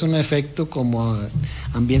 No es un efecto como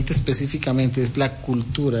ambiente específicamente, es la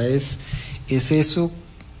cultura, es eso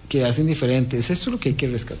que hacen diferente, es eso lo que hay que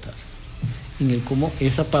rescatar, en el cómo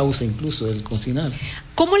esa pausa incluso del cocinar.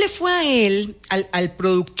 ¿Cómo le fue a él, al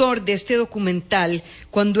productor de este documental,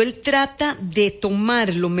 cuando él trata de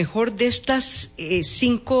tomar lo mejor de estas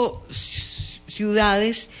 5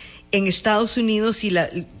 ciudades en Estados Unidos y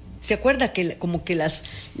 ¿se acuerda que como que las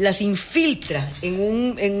infiltra en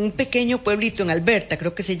un pequeño pueblito en Alberta,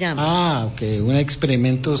 creo que se llama? Ok, un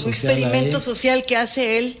experimento social. Un experimento social que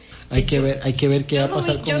hace él. Hay que ver qué va a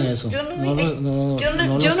pasar con eso. Yo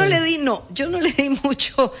no le di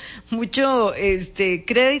mucho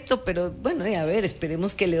crédito, pero bueno, a ver,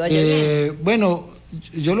 esperemos que le vaya bien. Bueno,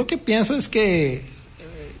 yo lo que pienso es que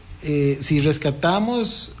si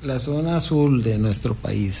rescatamos la zona azul de nuestro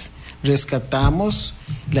país, rescatamos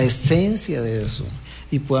la esencia de eso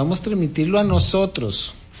y podamos transmitirlo a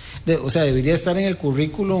nosotros. Debería estar en el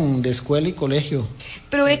currículum de escuela y colegio.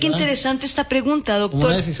 Pero ve qué interesante esta pregunta, doctor.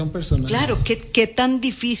 Una decisión personal. Claro, ¿qué tan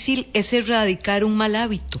difícil es erradicar un mal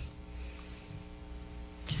hábito?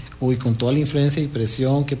 Con toda la influencia y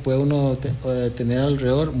presión que puede uno tener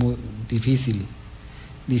alrededor, muy difícil,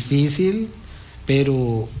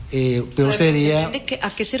 pero sería...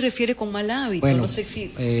 ¿A qué se refiere con mal hábito? Bueno, no sé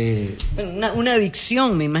si... una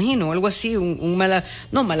adicción, me imagino, o algo así,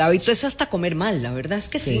 mal hábito es hasta comer mal, la verdad es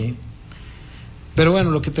que sí. Pero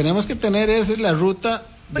bueno, lo que tenemos que tener es la ruta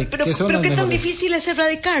de pero qué son pero las qué tan mejores. difícil es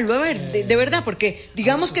erradicarlo, a ver, de verdad, porque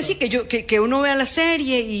digamos que sí, que uno vea la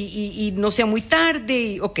serie y no sea muy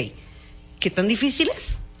tarde, ¿qué tan difícil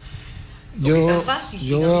es? Yo fácil,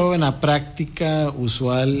 veo en la práctica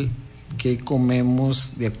usual que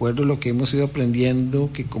comemos de acuerdo a lo que hemos ido aprendiendo,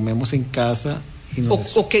 que comemos en casa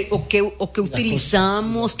o que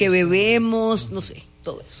utilizamos, que bebemos, no sé,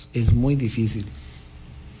 todo eso. Es muy difícil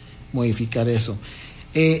modificar eso.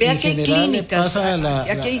 Vea que hay clínicas,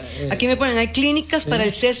 aquí me ponen, hay clínicas para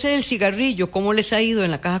el cese del cigarrillo. ¿Cómo les ha ido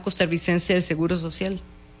en la Caja Costarricense del Seguro Social?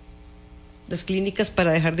 Las clínicas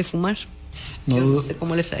para dejar de fumar. No sé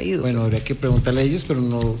cómo les ha ido. Bueno, habría que preguntarle a ellos, pero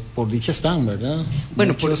no, por dicha están, ¿verdad?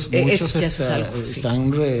 Bueno, muchos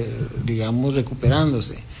están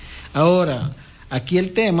recuperándose. Ahora, aquí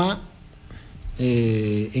el tema,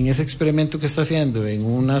 en ese experimento que está haciendo en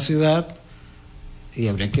una ciudad, y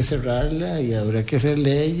habría que cerrarla, y habría que hacer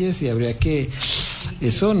leyes, y habría que...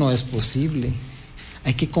 Eso no es posible.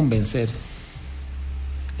 Hay que convencer.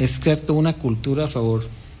 Es crear toda una cultura a favor.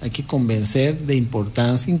 Hay que convencer de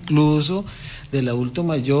importancia incluso del adulto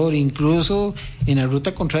mayor, incluso en la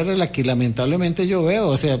ruta contraria a la que lamentablemente yo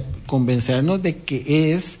veo, convencernos de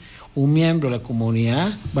que es un miembro de la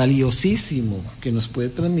comunidad valiosísimo, que nos puede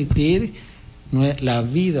transmitir la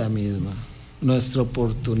vida misma, nuestra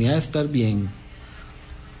oportunidad de estar bien.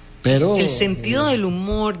 Pero el sentido del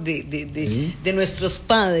humor de nuestros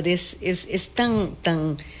padres es tan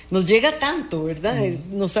nos llega tanto, ¿verdad?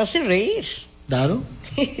 Nos hace reír. Claro.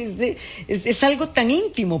 Es algo tan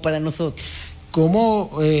íntimo para nosotros.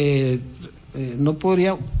 ¿Cómo no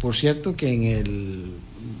podría, por cierto, que en el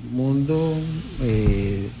mundo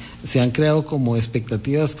se han creado como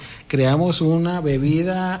expectativas, creamos una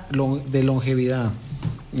bebida de longevidad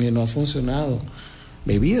y no ha funcionado,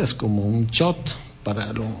 bebidas como un shot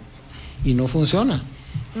y no funciona.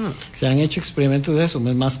 Se han hecho experimentos de eso,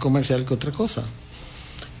 es más comercial que otra cosa,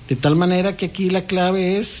 de tal manera que aquí la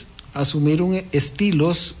clave es asumir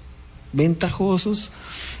estilos ventajosos.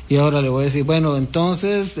 Y ahora le voy a decir, bueno,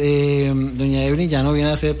 entonces doña Evelyn ya no viene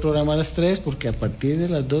a hacer el programa a las 3 porque a partir de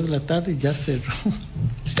las 2 de la tarde ya cerró.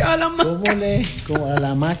 A la maca. A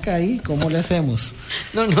la maca ahí, ¿cómo le hacemos?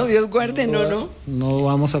 No, Dios guarde, no. No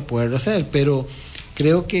vamos a poder hacer, pero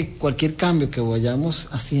creo que cualquier cambio que vayamos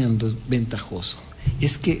haciendo es ventajoso.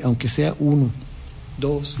 Es que aunque sea 1,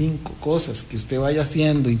 2, 5 cosas que usted vaya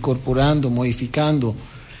haciendo, incorporando, modificando,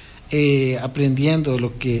 aprendiendo de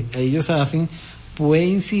lo que ellos hacen, puede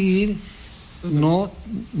incidir. No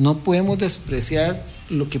podemos despreciar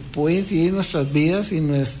lo que puede incidir en nuestras vidas y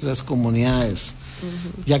nuestras comunidades.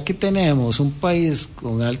 Ya que tenemos un país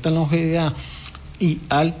con alta longevidad y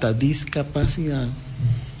alta discapacidad,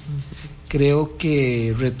 creo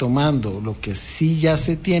que retomando lo que sí ya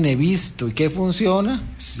se tiene visto y que funciona,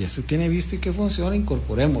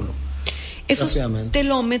 incorporémoslo. Esos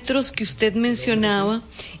telómetros que usted mencionaba,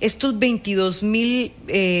 estos 22,000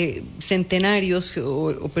 centenarios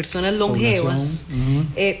o personas longevas,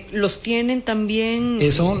 los tienen también...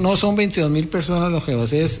 Eso no son 22,000 personas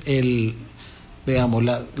longevas, es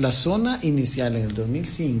la zona inicial en el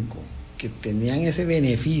 2005, que tenían ese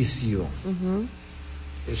beneficio,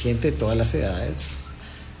 gente de todas las edades,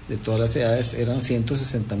 eran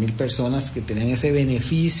 160,000 personas que tenían ese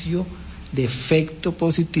beneficio de efecto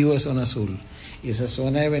positivo de zona azul, y esa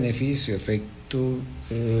zona de beneficio, efecto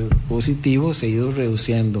positivo, se ha ido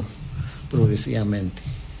reduciendo progresivamente,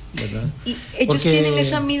 ¿verdad? ¿Y ellos tienen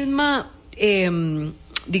esa misma,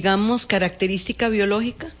 digamos, característica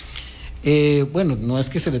biológica? Bueno, no es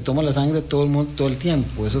que se le toma la sangre a todo el mundo todo el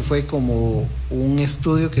tiempo, eso fue como un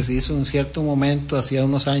estudio que se hizo en cierto momento, hacía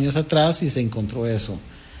unos años atrás, y se encontró eso.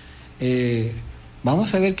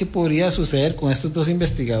 Vamos a ver qué podría suceder con estos dos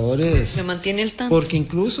investigadores. ¿Se mantiene el tanto? Porque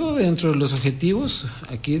incluso dentro de los objetivos,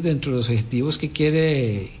 aquí dentro de los objetivos que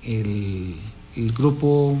quiere el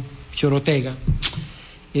grupo Chorotega,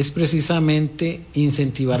 es precisamente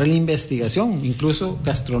incentivar la investigación, incluso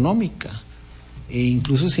gastronómica e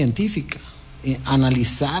incluso científica,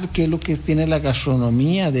 analizar qué es lo que tiene la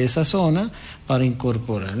gastronomía de esa zona para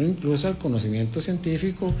incorporarlo incluso al conocimiento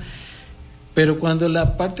científico. Pero cuando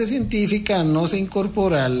la parte científica no se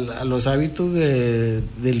incorpora a los hábitos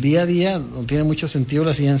del día a día, no tiene mucho sentido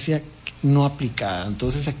la ciencia no aplicada.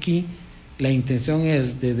 Entonces aquí la intención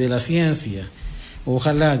es desde la ciencia,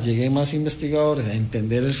 ojalá lleguen más investigadores a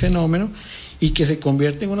entender el fenómeno y que se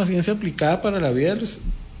convierta en una ciencia aplicada para la vida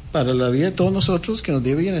de todos nosotros, que nos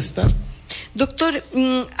dé bienestar. Doctor,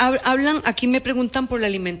 aquí me preguntan por la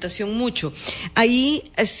alimentación mucho. Ahí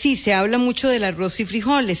sí se habla mucho del arroz y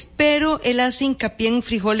frijoles, pero él hace hincapié en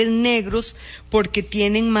frijoles negros porque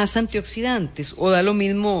tienen más antioxidantes, o da lo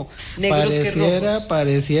mismo negros que rojos.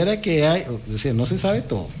 Pareciera que hay, o sea, no se sabe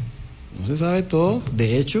todo. No se sabe todo.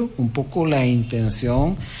 De hecho, un poco la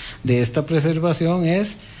intención de esta preservación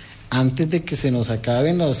es, antes de que se nos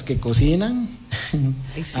acaben los que cocinan,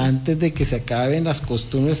 sí, antes de que se acaben las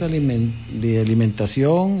costumbres de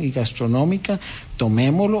alimentación y gastronómica,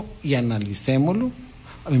 tomémoslo y analicémoslo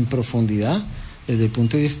en profundidad desde el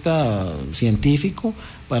punto de vista científico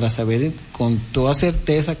para saber con toda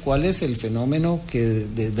certeza cuál es el fenómeno que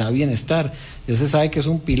da bienestar. Ya se sabe que es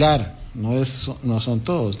un pilar, no son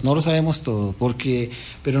todos, no lo sabemos todo,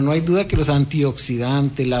 pero no hay duda que los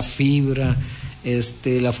antioxidantes, la fibra,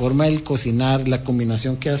 la forma del cocinar, la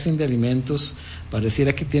combinación que hacen de alimentos,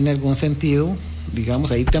 pareciera que tiene algún sentido. Digamos,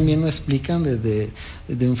 ahí también lo explican desde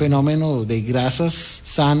un fenómeno de grasas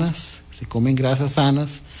sanas, se comen grasas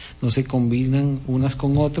sanas, no se combinan unas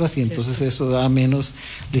con otras, y entonces eso da menos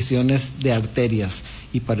lesiones de arterias,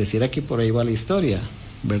 y pareciera que por ahí va la historia,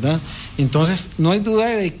 ¿verdad? Entonces no hay duda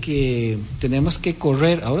de que tenemos que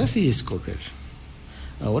correr, ahora sí es correr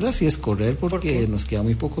porque nos queda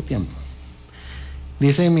muy poco tiempo.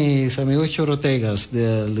 Dicen mis amigos chorotegas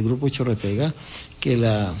del grupo Chorotega que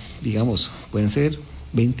pueden ser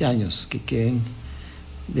 20 años que queden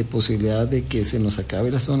de posibilidad de que se nos acabe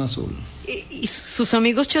la zona azul. ¿Y sus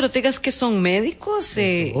amigos chorotegas que son médicos?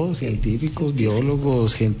 Científicos,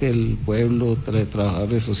 biólogos, gente del pueblo,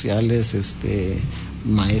 trabajadores sociales,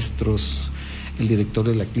 maestros, el director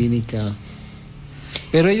de la clínica.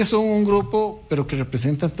 Pero ellos son un grupo, pero que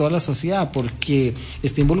representan toda la sociedad, porque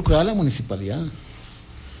está involucrada la municipalidad.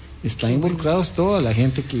 Están involucrados toda la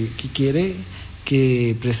gente que quiere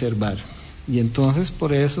preservar. Y entonces,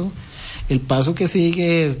 por eso, el paso que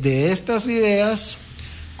sigue es de estas ideas,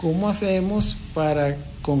 ¿cómo hacemos para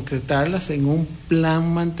concretarlas en un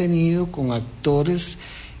plan mantenido con actores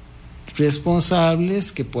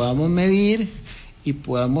responsables que podamos medir y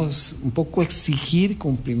podamos un poco exigir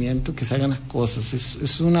cumplimiento, que se hagan las cosas?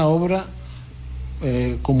 Es una obra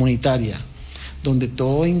comunitaria, donde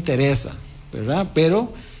todo interesa, ¿verdad?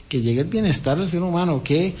 Pero que llegue el bienestar del ser humano,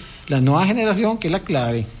 que la nueva generación, que es la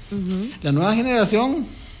clave, la nueva generación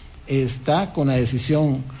está con la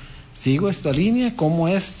decisión, sigo esta línea, como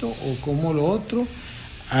esto o como lo otro,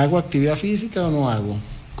 hago actividad física o no hago,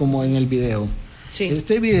 como en el video. Sí.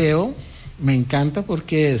 Este video me encanta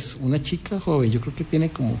porque es una chica joven, yo creo que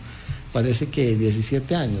tiene parece que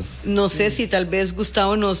 17 años. No sé si tal vez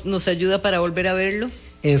Gustavo nos ayuda para volver a verlo.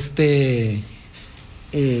 Que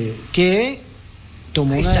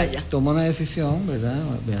toma una decisión, ¿verdad?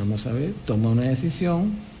 Veamos a ver, toma una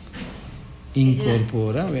decisión,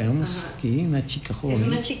 incorpora, veamos aquí, una chica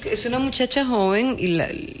joven. Es una muchacha joven, y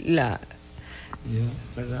 ¿verdad?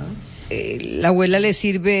 La abuela le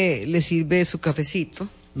sirve su cafecito.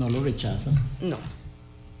 No lo rechaza. No.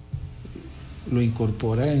 Lo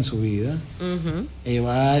incorpora en su vida.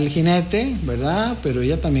 Va el jinete, ¿verdad? Pero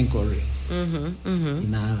ella también corre. Y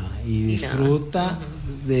nada, y disfruta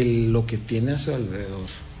de lo que tiene a su alrededor.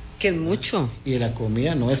 Que es mucho. Y la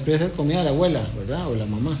comida, no es presa la comida de la abuela, ¿verdad? O la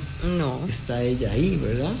mamá. No. Está ella ahí,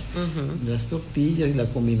 ¿verdad? Las tortillas y la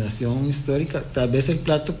combinación histórica. Tal vez el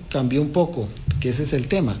plato cambió un poco, que ese es el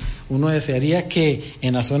tema. Uno desearía que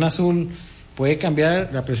en la zona azul puede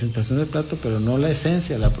cambiar la presentación del plato, pero no la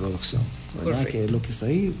esencia de la producción, ¿verdad? Correcto. Que es lo que está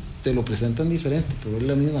ahí. Te lo presentan diferente, pero es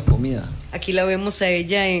la misma comida. Aquí la vemos a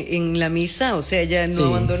ella en la misa, o sea, ella no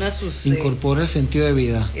abandona sus... Incorpora el sentido de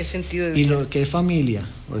vida. El sentido de vida. Y lo que es familia,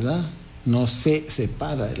 ¿verdad? No se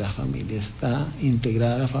separa de la familia, está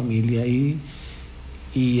integrada la familia, y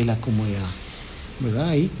y la comodidad,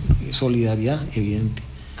 ¿verdad? Y solidaridad evidente.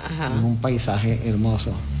 Ajá. En un paisaje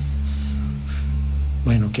hermoso.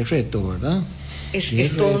 Bueno, qué reto, ¿verdad?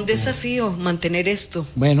 Es todo un desafío mantener esto.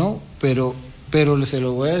 Bueno, pero se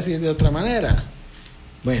lo voy a decir de otra manera.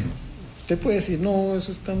 Bueno, usted puede decir, no,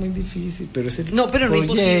 eso está muy difícil, pero es el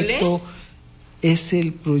proyecto, es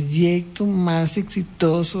el proyecto más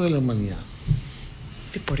exitoso de la humanidad.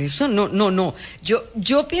 Y por eso, no.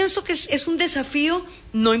 Yo pienso que es un desafío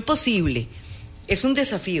no imposible. Es un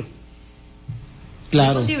desafío.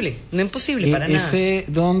 Claro. No imposible para nada.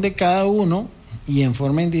 Donde cada uno, y en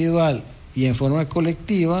forma individual y en forma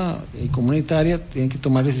colectiva y comunitaria, tienen que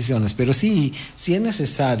tomar decisiones. Pero sí es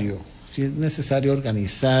necesario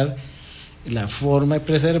organizar la forma de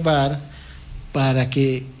preservar para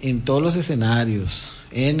que en todos los escenarios,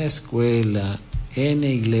 en la escuela, en la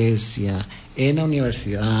iglesia, en la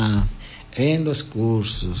universidad, en los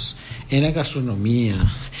cursos, en la gastronomía,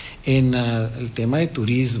 en el tema de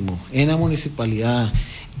turismo, en la municipalidad,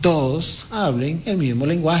 todos hablen el mismo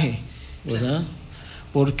lenguaje, ¿verdad?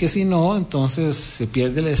 Porque si no, entonces se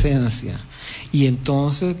pierde la esencia. Y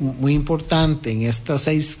entonces, muy importante en estas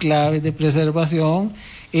 6 claves de preservación,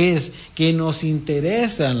 es que nos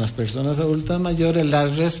interesan las personas adultas mayores,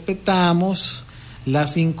 las respetamos,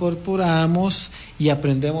 las incorporamos y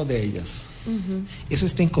aprendemos de ellas. Uh-huh. Eso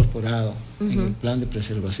está incorporado en el plan de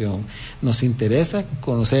preservación. Nos interesa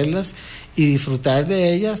conocerlas y disfrutar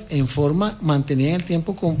de ellas en forma mantenida en el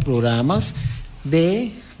tiempo con programas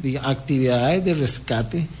de actividades de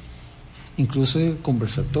rescate, incluso de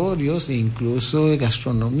conversatorios, incluso de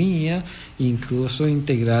gastronomía, incluso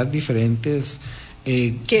integrar diferentes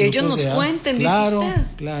que ellos nos cuenten, claro, dice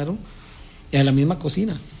usted. Claro, y a la misma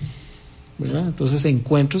cocina, ¿verdad? Entonces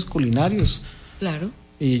encuentros culinarios. Claro.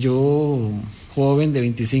 Y yo, joven de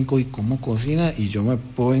 25, ¿y cómo cocina? Y yo me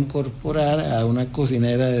puedo incorporar a una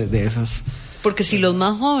cocinera de esas. Porque si los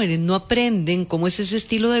más jóvenes no aprenden cómo es ese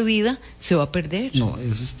estilo de vida, se va a perder. No,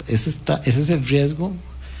 ese es el riesgo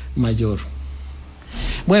mayor.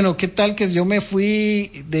 Bueno, ¿qué tal que yo me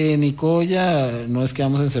fui de Nicoya? No es que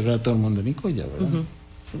vamos a encerrar a todo el mundo en Nicoya, ¿verdad?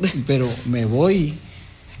 Uh-huh. Pero me voy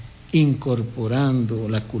incorporando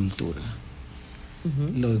la cultura,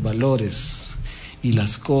 los valores y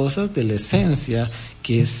las cosas de la esencia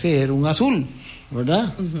que es ser un azul,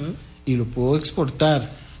 ¿verdad? Y lo puedo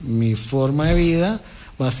exportar. Mi forma de vida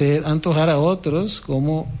va a ser antojar a otros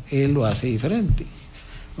como él lo hace diferente,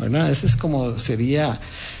 ¿verdad? Eso es como sería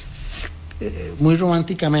muy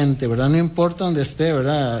románticamente, ¿verdad? No importa donde esté,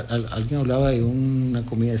 ¿verdad? Alguien hablaba de una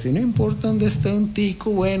comida así, no importa donde esté un tico,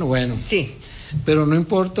 bueno. Sí. Pero no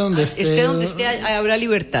importa donde esté. Donde esté habrá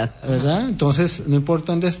libertad. ¿Verdad? Entonces, no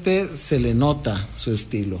importa donde esté, se le nota su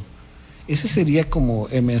estilo. Ese sería como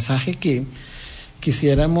el mensaje que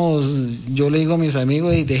quisiéramos. Yo le digo a mis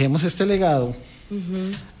amigos, dejemos este legado,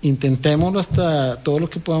 intentémoslo hasta todo lo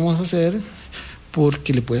que podamos hacer,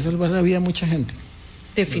 porque le puede salvar la vida a mucha gente.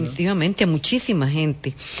 Definitivamente, ¿verdad? A muchísima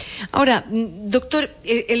gente. Ahora, doctor,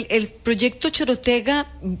 ¿el proyecto Chorotega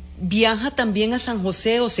viaja también a San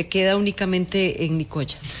José o se queda únicamente en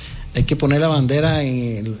Nicoya? Hay que poner la bandera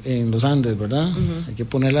en los Andes, ¿verdad? Hay que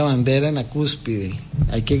poner la bandera en la cúspide,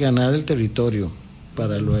 hay que ganar el territorio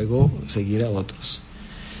para luego seguir a otros.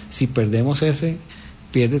 Si perdemos ese,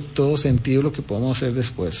 pierde todo sentido lo que podamos hacer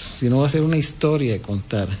después. Si no, va a ser una historia de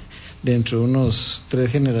contar. Dentro de unos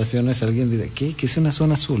 3 generaciones alguien dirá, ¿qué es una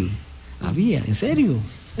zona azul? Había, ¿en serio?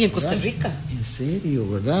 ¿Y en Costa Rica? En serio,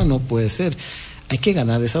 ¿verdad? No puede ser. Hay que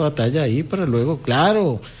ganar esa batalla ahí para luego,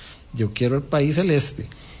 claro, yo quiero el país celeste,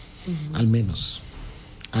 al menos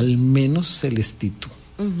celestito,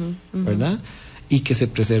 ¿verdad? Y que se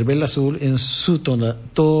preserve el azul en su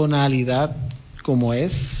tonalidad como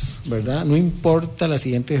es, ¿verdad? No importa la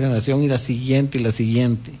siguiente generación y la siguiente,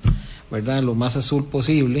 ¿verdad? Lo más azul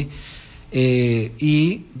posible,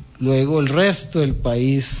 y luego el resto del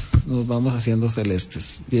país nos vamos haciendo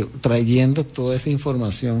celestes, trayendo toda esa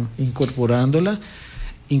información, incorporándolo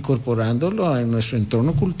a nuestro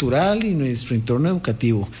entorno cultural y nuestro entorno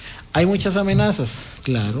educativo. Hay muchas amenazas,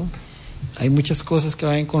 claro, hay muchas cosas que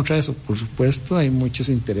van en contra de eso, por supuesto, hay muchos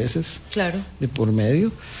intereses de por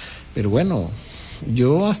medio, pero bueno,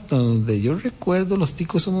 yo hasta donde yo recuerdo, los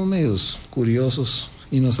ticos somos medios curiosos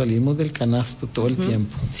y nos salimos del canasto todo el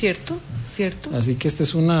tiempo. ¿Cierto? Así que esta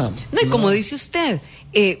es una... No, y como dice usted,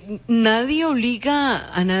 nadie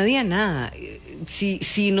obliga a nadie a nada.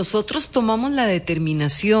 Si nosotros tomamos la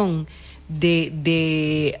determinación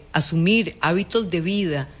de asumir hábitos de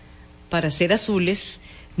vida para ser azules,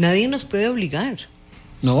 nadie nos puede obligar.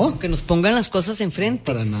 No. Que nos pongan las cosas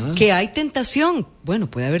enfrente. No, para nada. Que hay tentación. Bueno,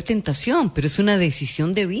 puede haber tentación, pero es una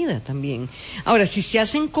decisión de vida también. Ahora, si se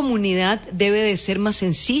hace en comunidad, debe de ser más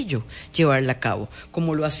sencillo llevarla a cabo,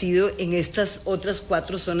 como lo ha sido en estas otras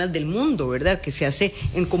 4 zonas del mundo, ¿verdad? Que se hace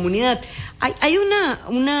en comunidad. Hay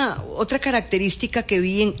una otra característica que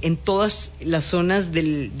vi en todas las zonas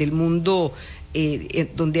del mundo,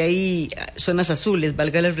 donde hay zonas azules,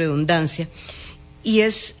 valga la redundancia, y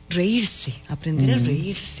es reírse, aprender a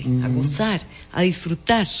reírse, a gozar, a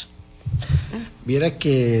disfrutar. Viera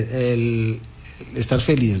que el estar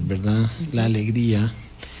feliz, ¿verdad? La alegría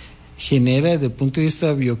genera desde el punto de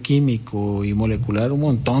vista bioquímico y molecular un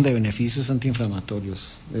montón de beneficios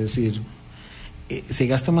antiinflamatorios. Es decir, se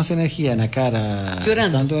gasta más energía en la cara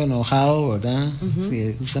llorando, estando enojado, ¿verdad?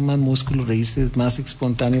 Se usa más músculo, reírse es más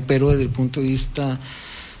espontáneo, pero desde el punto de vista,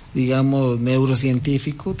 digamos,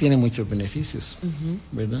 neurocientífico, tiene muchos beneficios,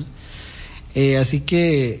 ¿verdad? Así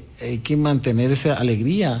que hay que mantener esa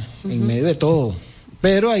alegría en medio de todo.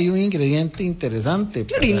 Pero hay un ingrediente interesante.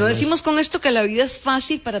 Claro, y no decimos con esto que la vida es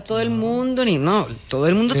fácil para todo el mundo, ni no, todo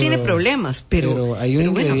el mundo tiene problemas, pero hay un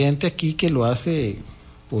ingrediente aquí que lo hace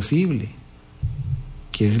posible,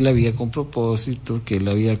 que es la vida con propósito, que es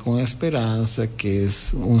la vida con esperanza, que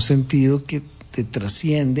es un sentido que te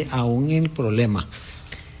trasciende aún en el problema,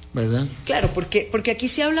 ¿verdad? Claro, porque aquí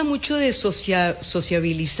se habla mucho de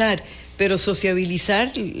sociabilizar, pero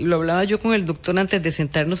sociabilizar, lo hablaba yo con el doctor antes de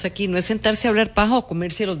sentarnos aquí, no es sentarse a hablar paja o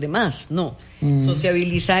comerse a los demás, no.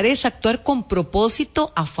 Sociabilizar es actuar con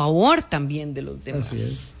propósito a favor también de los demás. Así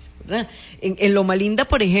es. ¿Verdad? En Loma Linda,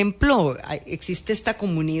 por ejemplo, existe esta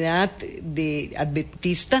comunidad de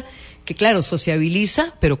adventista que, claro,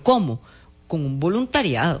 sociabiliza, pero ¿cómo? Con un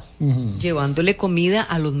voluntariado, llevándole comida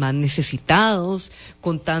a los más necesitados,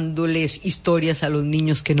 contándoles historias a los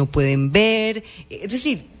niños que no pueden ver. Es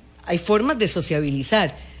decir, hay formas de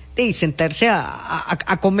sociabilizar. Y sentarse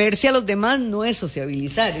a comerse a los demás no es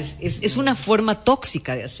sociabilizar, es una forma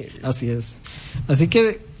tóxica de hacerlo. Así es. Así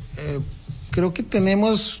que creo que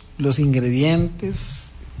tenemos los ingredientes,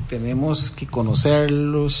 tenemos que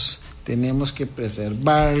conocerlos, tenemos que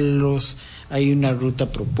preservarlos, hay una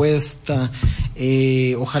ruta propuesta,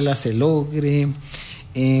 ojalá se logre.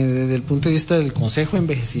 Desde el punto de vista del Consejo de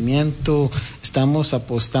Envejecimiento, estamos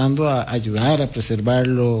apostando a ayudar a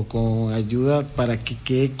preservarlo con ayuda para que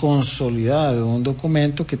quede consolidado un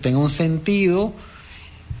documento que tenga un sentido.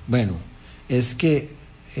 Bueno, es que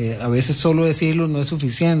a veces solo decirlo no es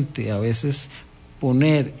suficiente, a veces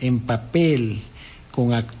poner en papel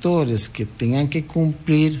con actores que tengan que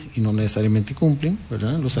cumplir, y no necesariamente cumplen,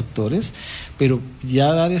 ¿verdad?, los actores, pero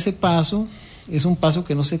ya dar ese paso es un paso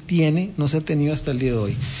que no se ha tenido hasta el día de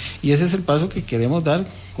hoy, y ese es el paso que queremos dar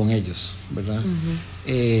con ellos, ¿verdad?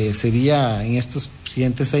 Sería en estos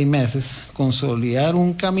siguientes 6 meses consolidar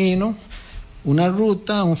un camino, una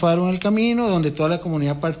ruta, un faro en el camino donde toda la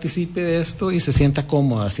comunidad participe de esto y se sienta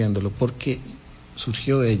cómoda haciéndolo, porque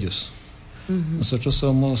surgió de ellos. Nosotros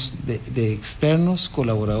somos de externos,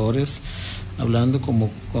 colaboradores, hablando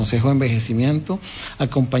como Consejo de Envejecimiento,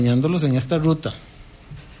 acompañándolos en esta ruta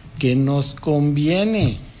que nos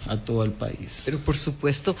conviene a todo el país. Pero por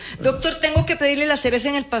supuesto. Doctor, tengo que pedirle la cereza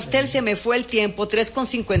en el pastel, se me fue el tiempo,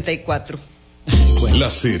 3:54. Bueno.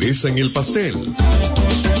 La cereza en el pastel.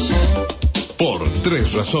 Por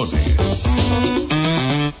 3 razones.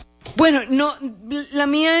 Bueno, no, la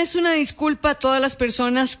mía es una disculpa a todas las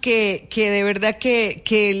personas que de verdad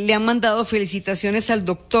que le han mandado felicitaciones al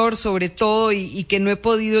doctor, sobre todo, y que no he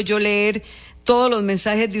podido yo leer todos los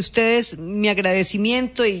mensajes de ustedes. Mi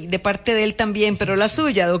agradecimiento, y de parte de él también, pero la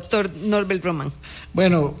suya, doctor Norbel Román.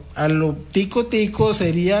 Bueno, a lo tico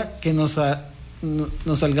sería que nos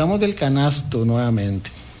salgamos del canasto nuevamente.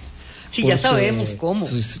 Sí, ya sabemos cómo.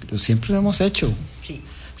 Siempre lo hemos hecho. Sí.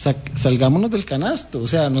 Salgámonos del canasto, o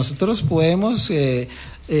sea, nosotros podemos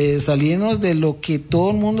salirnos de lo que todo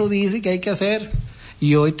el mundo dice que hay que hacer,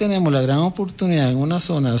 y hoy tenemos la gran oportunidad en una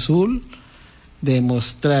zona azul de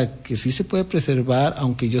demostrar que sí se puede preservar,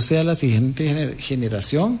 aunque yo sea la siguiente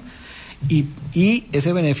generación, y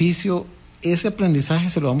ese beneficio, ese aprendizaje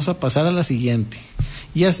se lo vamos a pasar a la siguiente,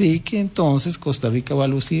 y así que entonces Costa Rica va a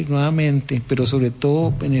lucir nuevamente, pero sobre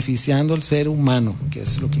todo beneficiando al ser humano, que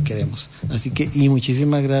es lo que queremos. Así que, y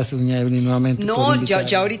muchísimas gracias, doña Evelyn, nuevamente. No,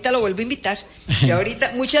 ya ahorita lo vuelvo a invitar.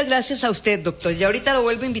 Muchas gracias a usted, doctor. Ya ahorita lo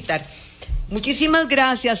vuelvo a invitar. Muchísimas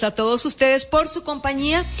gracias a todos ustedes por su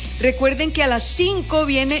compañía. Recuerden que a las 5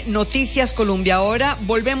 viene Noticias Colombia. Ahora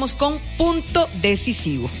volvemos con Punto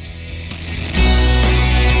Decisivo.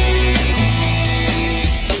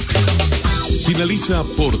 Finaliza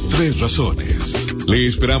Por Tres Razones. Le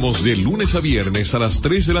esperamos de lunes a viernes a las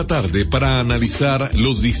 3 de la tarde para analizar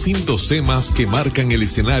los distintos temas que marcan el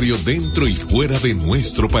escenario dentro y fuera de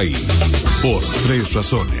nuestro país. Por Tres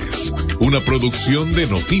Razones, una producción de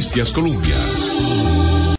Noticias Colombia.